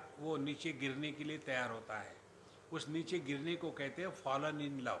बाद वो नीचे गिरने के लिए तैयार होता है। उस नीचे गिरने को कहते हैं फॉलन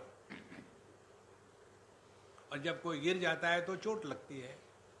इन लव। और जब कोई गिर जाता है तो चोट लगती है,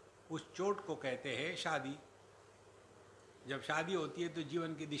 उस चोट को कहते हैं शादी। जब शादी होती है तो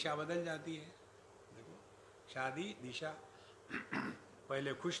जीवन की दिशा बदल जाती है। देखो, शादी दिशा,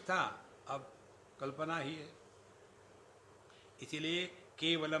 पहले खुश था, अब कल्पना ही है। इसीलिए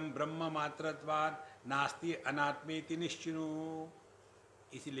केवलम ब्रह्म मात्रत्वाद नास्ति अनात्मेति निश्चिनु।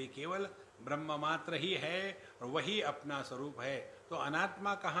 इसीलिए केवल ब्रह्म मात्र ही है और वही अपना स्वरूप है। तो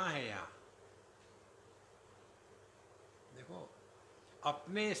अनात्मा कहाँ है यहाँ? देखो,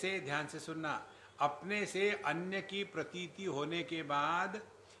 अपने से, ध्यान से सुनना, अपने से अन्य की प्रतीति होने के बाद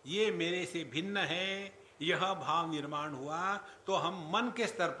ये मेरे से भिन्न है, यह भाव निर्माण हुआ तो हम मन के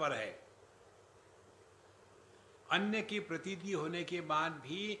स्तर पर है। अन्य की प्रतीति होने के बाद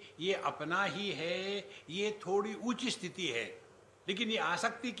भी ये अपना ही है, ये थोड़ी उच्च स्थिति है, लेकिन ये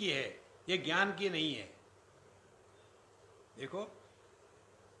आसक्ति की है, ये ज्ञान की नहीं है। देखो,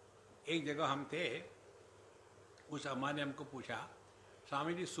 एक जगह हम थे, उस अम्मा ने हमको पूछा,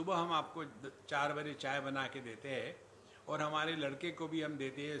 स्वामी जी सुबह हम आपको 4 बजे चाय बना के देते हैं और हमारे लड़के को भी हम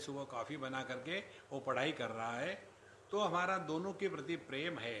देते हैं सुबह कॉफ़ी बना करके, वो पढ़ाई कर रहा है, तो हमारा दोनों के प्रति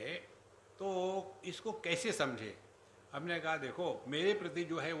प्रेम है, तो इसको कैसे समझे? हमने कहा देखो, मेरे प्रति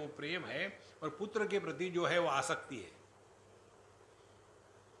जो है वो प्रेम है और पुत्र के प्रति जो है वो आसक्ति है।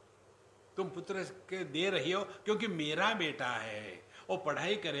 तुम पुत्र के दे रही हो क्योंकि मेरा बेटा है, वो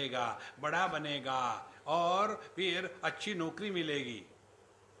पढ़ाई करेगा, बड़ा बनेगा और फिर अच्छी नौकरी मिलेगी।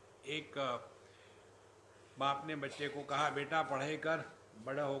 एक बाप ने बच्चे को कहा, बेटा पढ़ाई कर,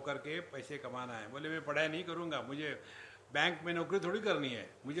 बड़ा होकर के पैसे कमाना है। बोले मैं पढ़ाई नहीं करूँगा, मुझे बैंक में नौकरी थोड़ी करनी है,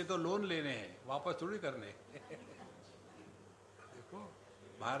 मुझे तो लोन लेने हैं, वापस थोड़ी करने। देखो,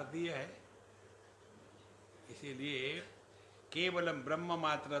 भारतीय है। इसीलिए केवलम ब्रह्म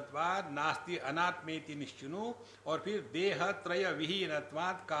मात्रत्वाद नास्ति अनात्मेति निश्चिनु, और फिर देह त्रय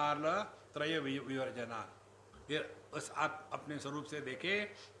विहीनत्वाद काल त्रय विवर्जनात्। फिर उस आप अपने स्वरूप से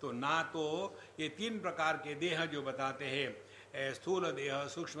देखें तो ना तो ये 3 प्रकार के देह जो बताते हैं, स्थूल देह,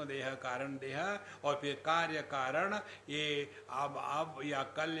 सूक्ष्म देह, कारण देह, और फिर कार्य कारण, ये अब या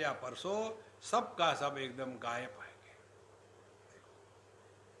कल या परसों सब का सब एकदम गायब है।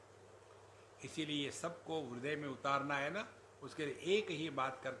 इसीलिए ये सबको हृदय में उतारना है ना, उसके लिए एक ही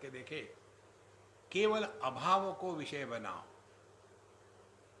बात करके देखे, केवल अभाव को विषय बनाओ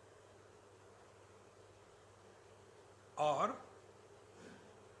और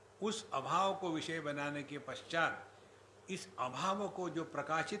उस अभाव को विषय बनाने के पश्चात इस अभाव को जो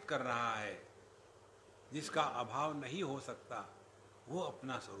प्रकाशित कर रहा है, जिसका अभाव नहीं हो सकता, वो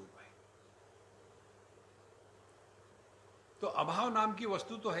अपना स्वरूप है। तो अभाव नाम की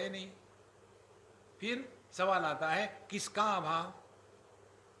वस्तु तो है नहीं। फिर सवाल आता है किसका अभाव?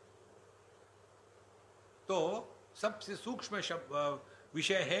 तो सबसे सूक्ष्म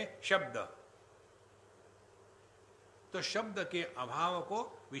विषय है शब्द। तो शब्द के अभाव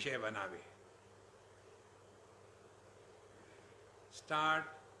को विषय बनावे। Start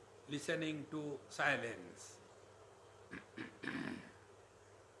listening to silence.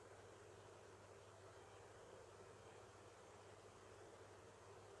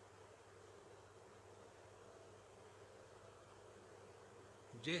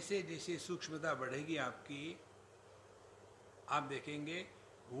 जैसे जैसे सूक्ष्मता बढ़ेगी आपकी, आप देखेंगे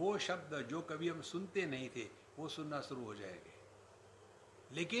वो शब्द जो कभी हम सुनते नहीं थे वो सुनना शुरू हो जाएंगे।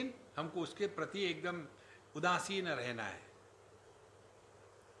 लेकिन हमको उसके प्रति एकदम उदासीन रहना है।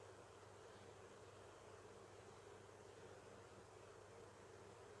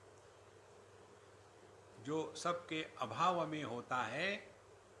 जो सबके अभाव में होता है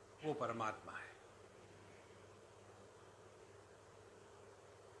वो परमात्मा है।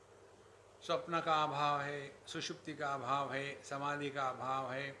 स्वप्न का अभाव है, सुषुप्ति का अभाव है, समाधि का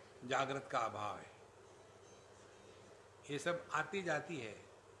अभाव है, जागृत का अभाव है। ये सब आती जाती है,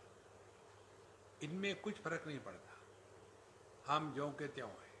 इनमें कुछ फर्क नहीं पड़ता, हम ज्यों के त्यों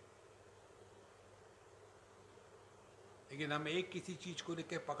हैं। लेकिन हम एक किसी चीज को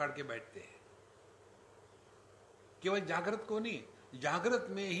लेकर पकड़ के बैठते हैं, केवल जागृत को नहीं, जागृत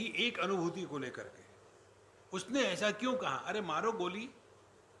में ही एक अनुभूति को लेकर के। उसने ऐसा क्यों कहा? अरे मारो गोली।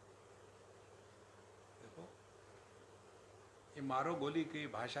 देखो, ये मारो गोली की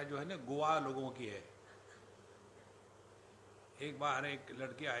भाषा जो है ना, गोवा लोगों की है। एक बार एक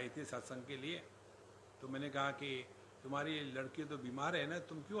लड़की आई थी सत्संग के लिए, तो मैंने कहा कि तुम्हारी लड़की तो बीमार है ना,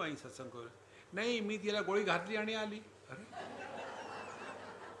 तुम क्यों आई सत्संग को? नहीं, मी तिला गोळी घातली आणि आली। अरे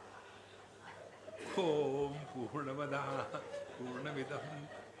ओम पूर्णमदः पूर्णमिदं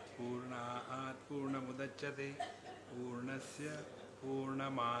पूर्णात् पूर्णमुदच्यते पूर्णस्य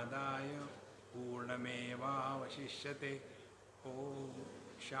पूर्णमादाय पूर्णमेवावशिष्यते। ओम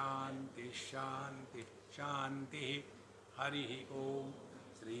शांति शांति शांति। हरि ओम।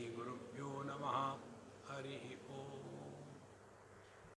 श्री गुरुभ्यो नमः। हरि ओम।